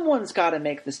 Someone's got to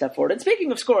make the step forward. And speaking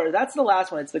of Score, that's the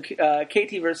last one. It's the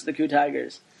KT versus the KOO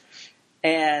Tigers.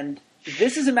 And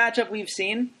this is a matchup we've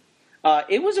seen.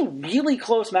 It was a really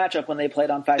close matchup when they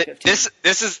played on 515.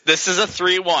 This is a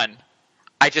 3-1.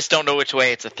 I just don't know which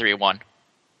way it's a 3-1.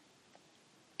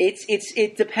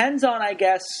 It depends on, I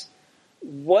guess,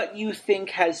 what you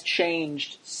think has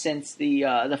changed since the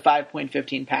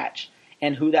 5.15 patch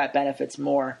and who that benefits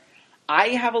more. I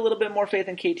have a little bit more faith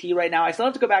in KT right now. I still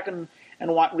have to go back and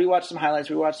rewatch some highlights,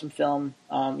 rewatch some film,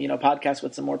 podcast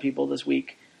with some more people this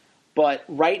week. But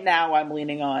right now I'm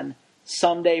leaning on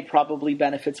Sunday probably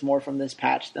benefits more from this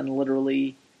patch than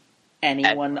literally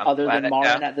anyone other than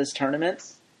Marin at this tournament.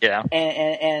 Yeah.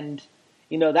 And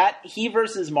that he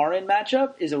versus Marin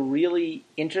matchup is a really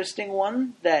interesting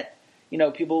one that,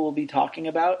 people will be talking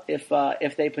about if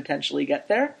they potentially get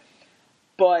there.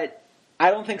 But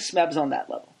I don't think Smeb's on that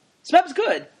level. Smeb's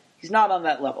good. He's not on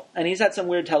that level. And he's had some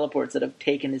weird teleports that have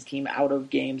taken his team out of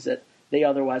games that they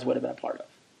otherwise would have been a part of.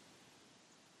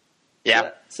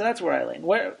 Yeah. So that's where I lean.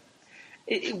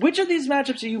 Which of these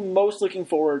matchups are you most looking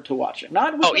forward to watching?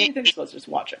 Not which one you think is close, just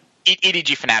watching.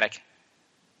 EDG Fnatic.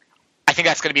 I think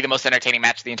that's going to be the most entertaining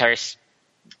match of the entire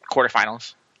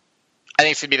quarterfinals. I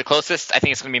think it's going to be the closest. I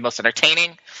think it's going to be most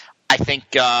entertaining. I think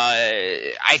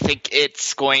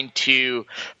it's going to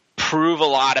prove a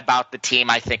lot about the team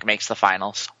I think makes the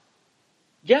finals.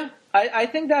 Yeah, I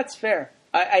think that's fair.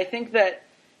 I think that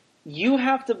you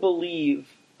have to believe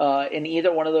in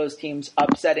either one of those teams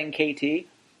upsetting KT.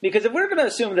 Because if we're going to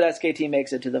assume that SKT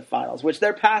makes it to the finals, which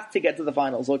their path to get to the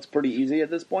finals looks pretty easy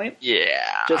at this point. Yeah.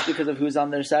 Just because of who's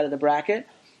on their side of the bracket.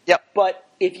 Yep. But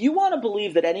if you want to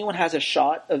believe that anyone has a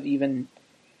shot of even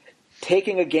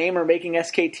taking a game or making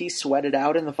SKT sweat it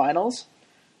out in the finals,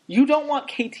 you don't want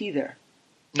KT there.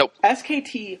 Nope.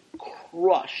 SKT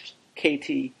crushed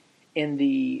KT in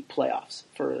the playoffs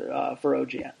for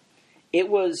OGN. It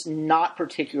was not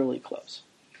particularly close.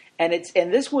 And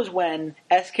this was when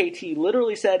SKT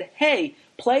literally said, hey,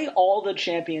 play all the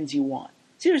champions you want.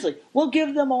 Seriously, we'll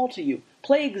give them all to you.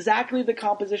 Play exactly the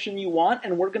composition you want,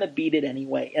 and we're going to beat it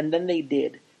anyway. And then they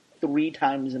did 3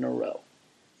 times in a row.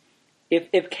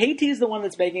 If KT is the one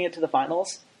that's making it to the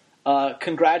finals,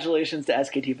 congratulations to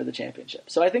SKT for the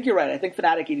championship. So I think you're right. I think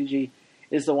Fnatic EDG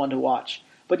is the one to watch.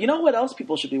 But you know what else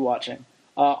people should be watching?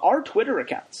 Our Twitter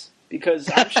accounts. Because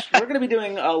we're going to be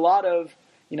doing a lot of,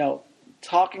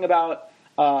 talking about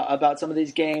some of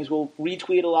these games. We'll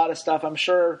retweet a lot of stuff. I'm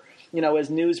sure, as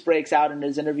news breaks out and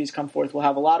as interviews come forth, we'll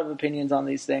have a lot of opinions on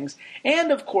these things.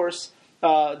 And, of course,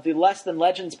 the Less Than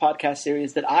Legends podcast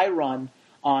series that I run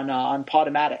on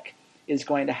Podomatic is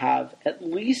going to have at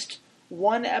least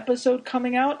one episode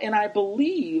coming out. And I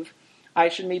believe I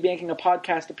should be making a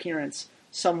podcast appearance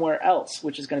somewhere else,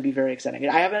 which is going to be very exciting.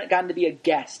 I haven't gotten to be a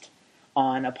guest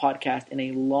on a podcast in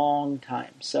a long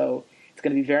time. So it's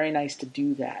going to be very nice to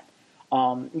do that.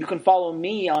 You can follow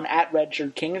me on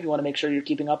 @RedshirtKing if you want to make sure you're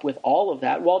keeping up with all of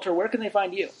that. Walter, where can they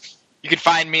find you? You can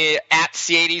find me at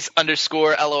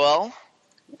C80s_LOL.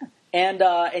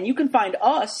 Yeah. And you can find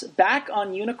us back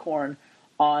on Unicorn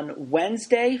on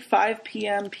Wednesday, 5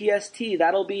 p.m. PST.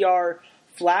 That'll be our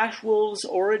Flash Wolves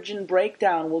Origin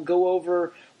breakdown. We'll go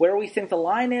over where we think the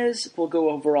line is. We'll go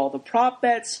over all the prop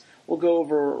bets. We'll go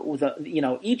over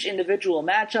each individual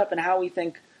matchup and how we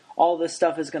think all this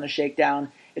stuff is going to shake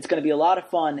down. It's going to be a lot of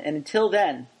fun. And until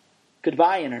then,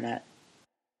 goodbye, Internet.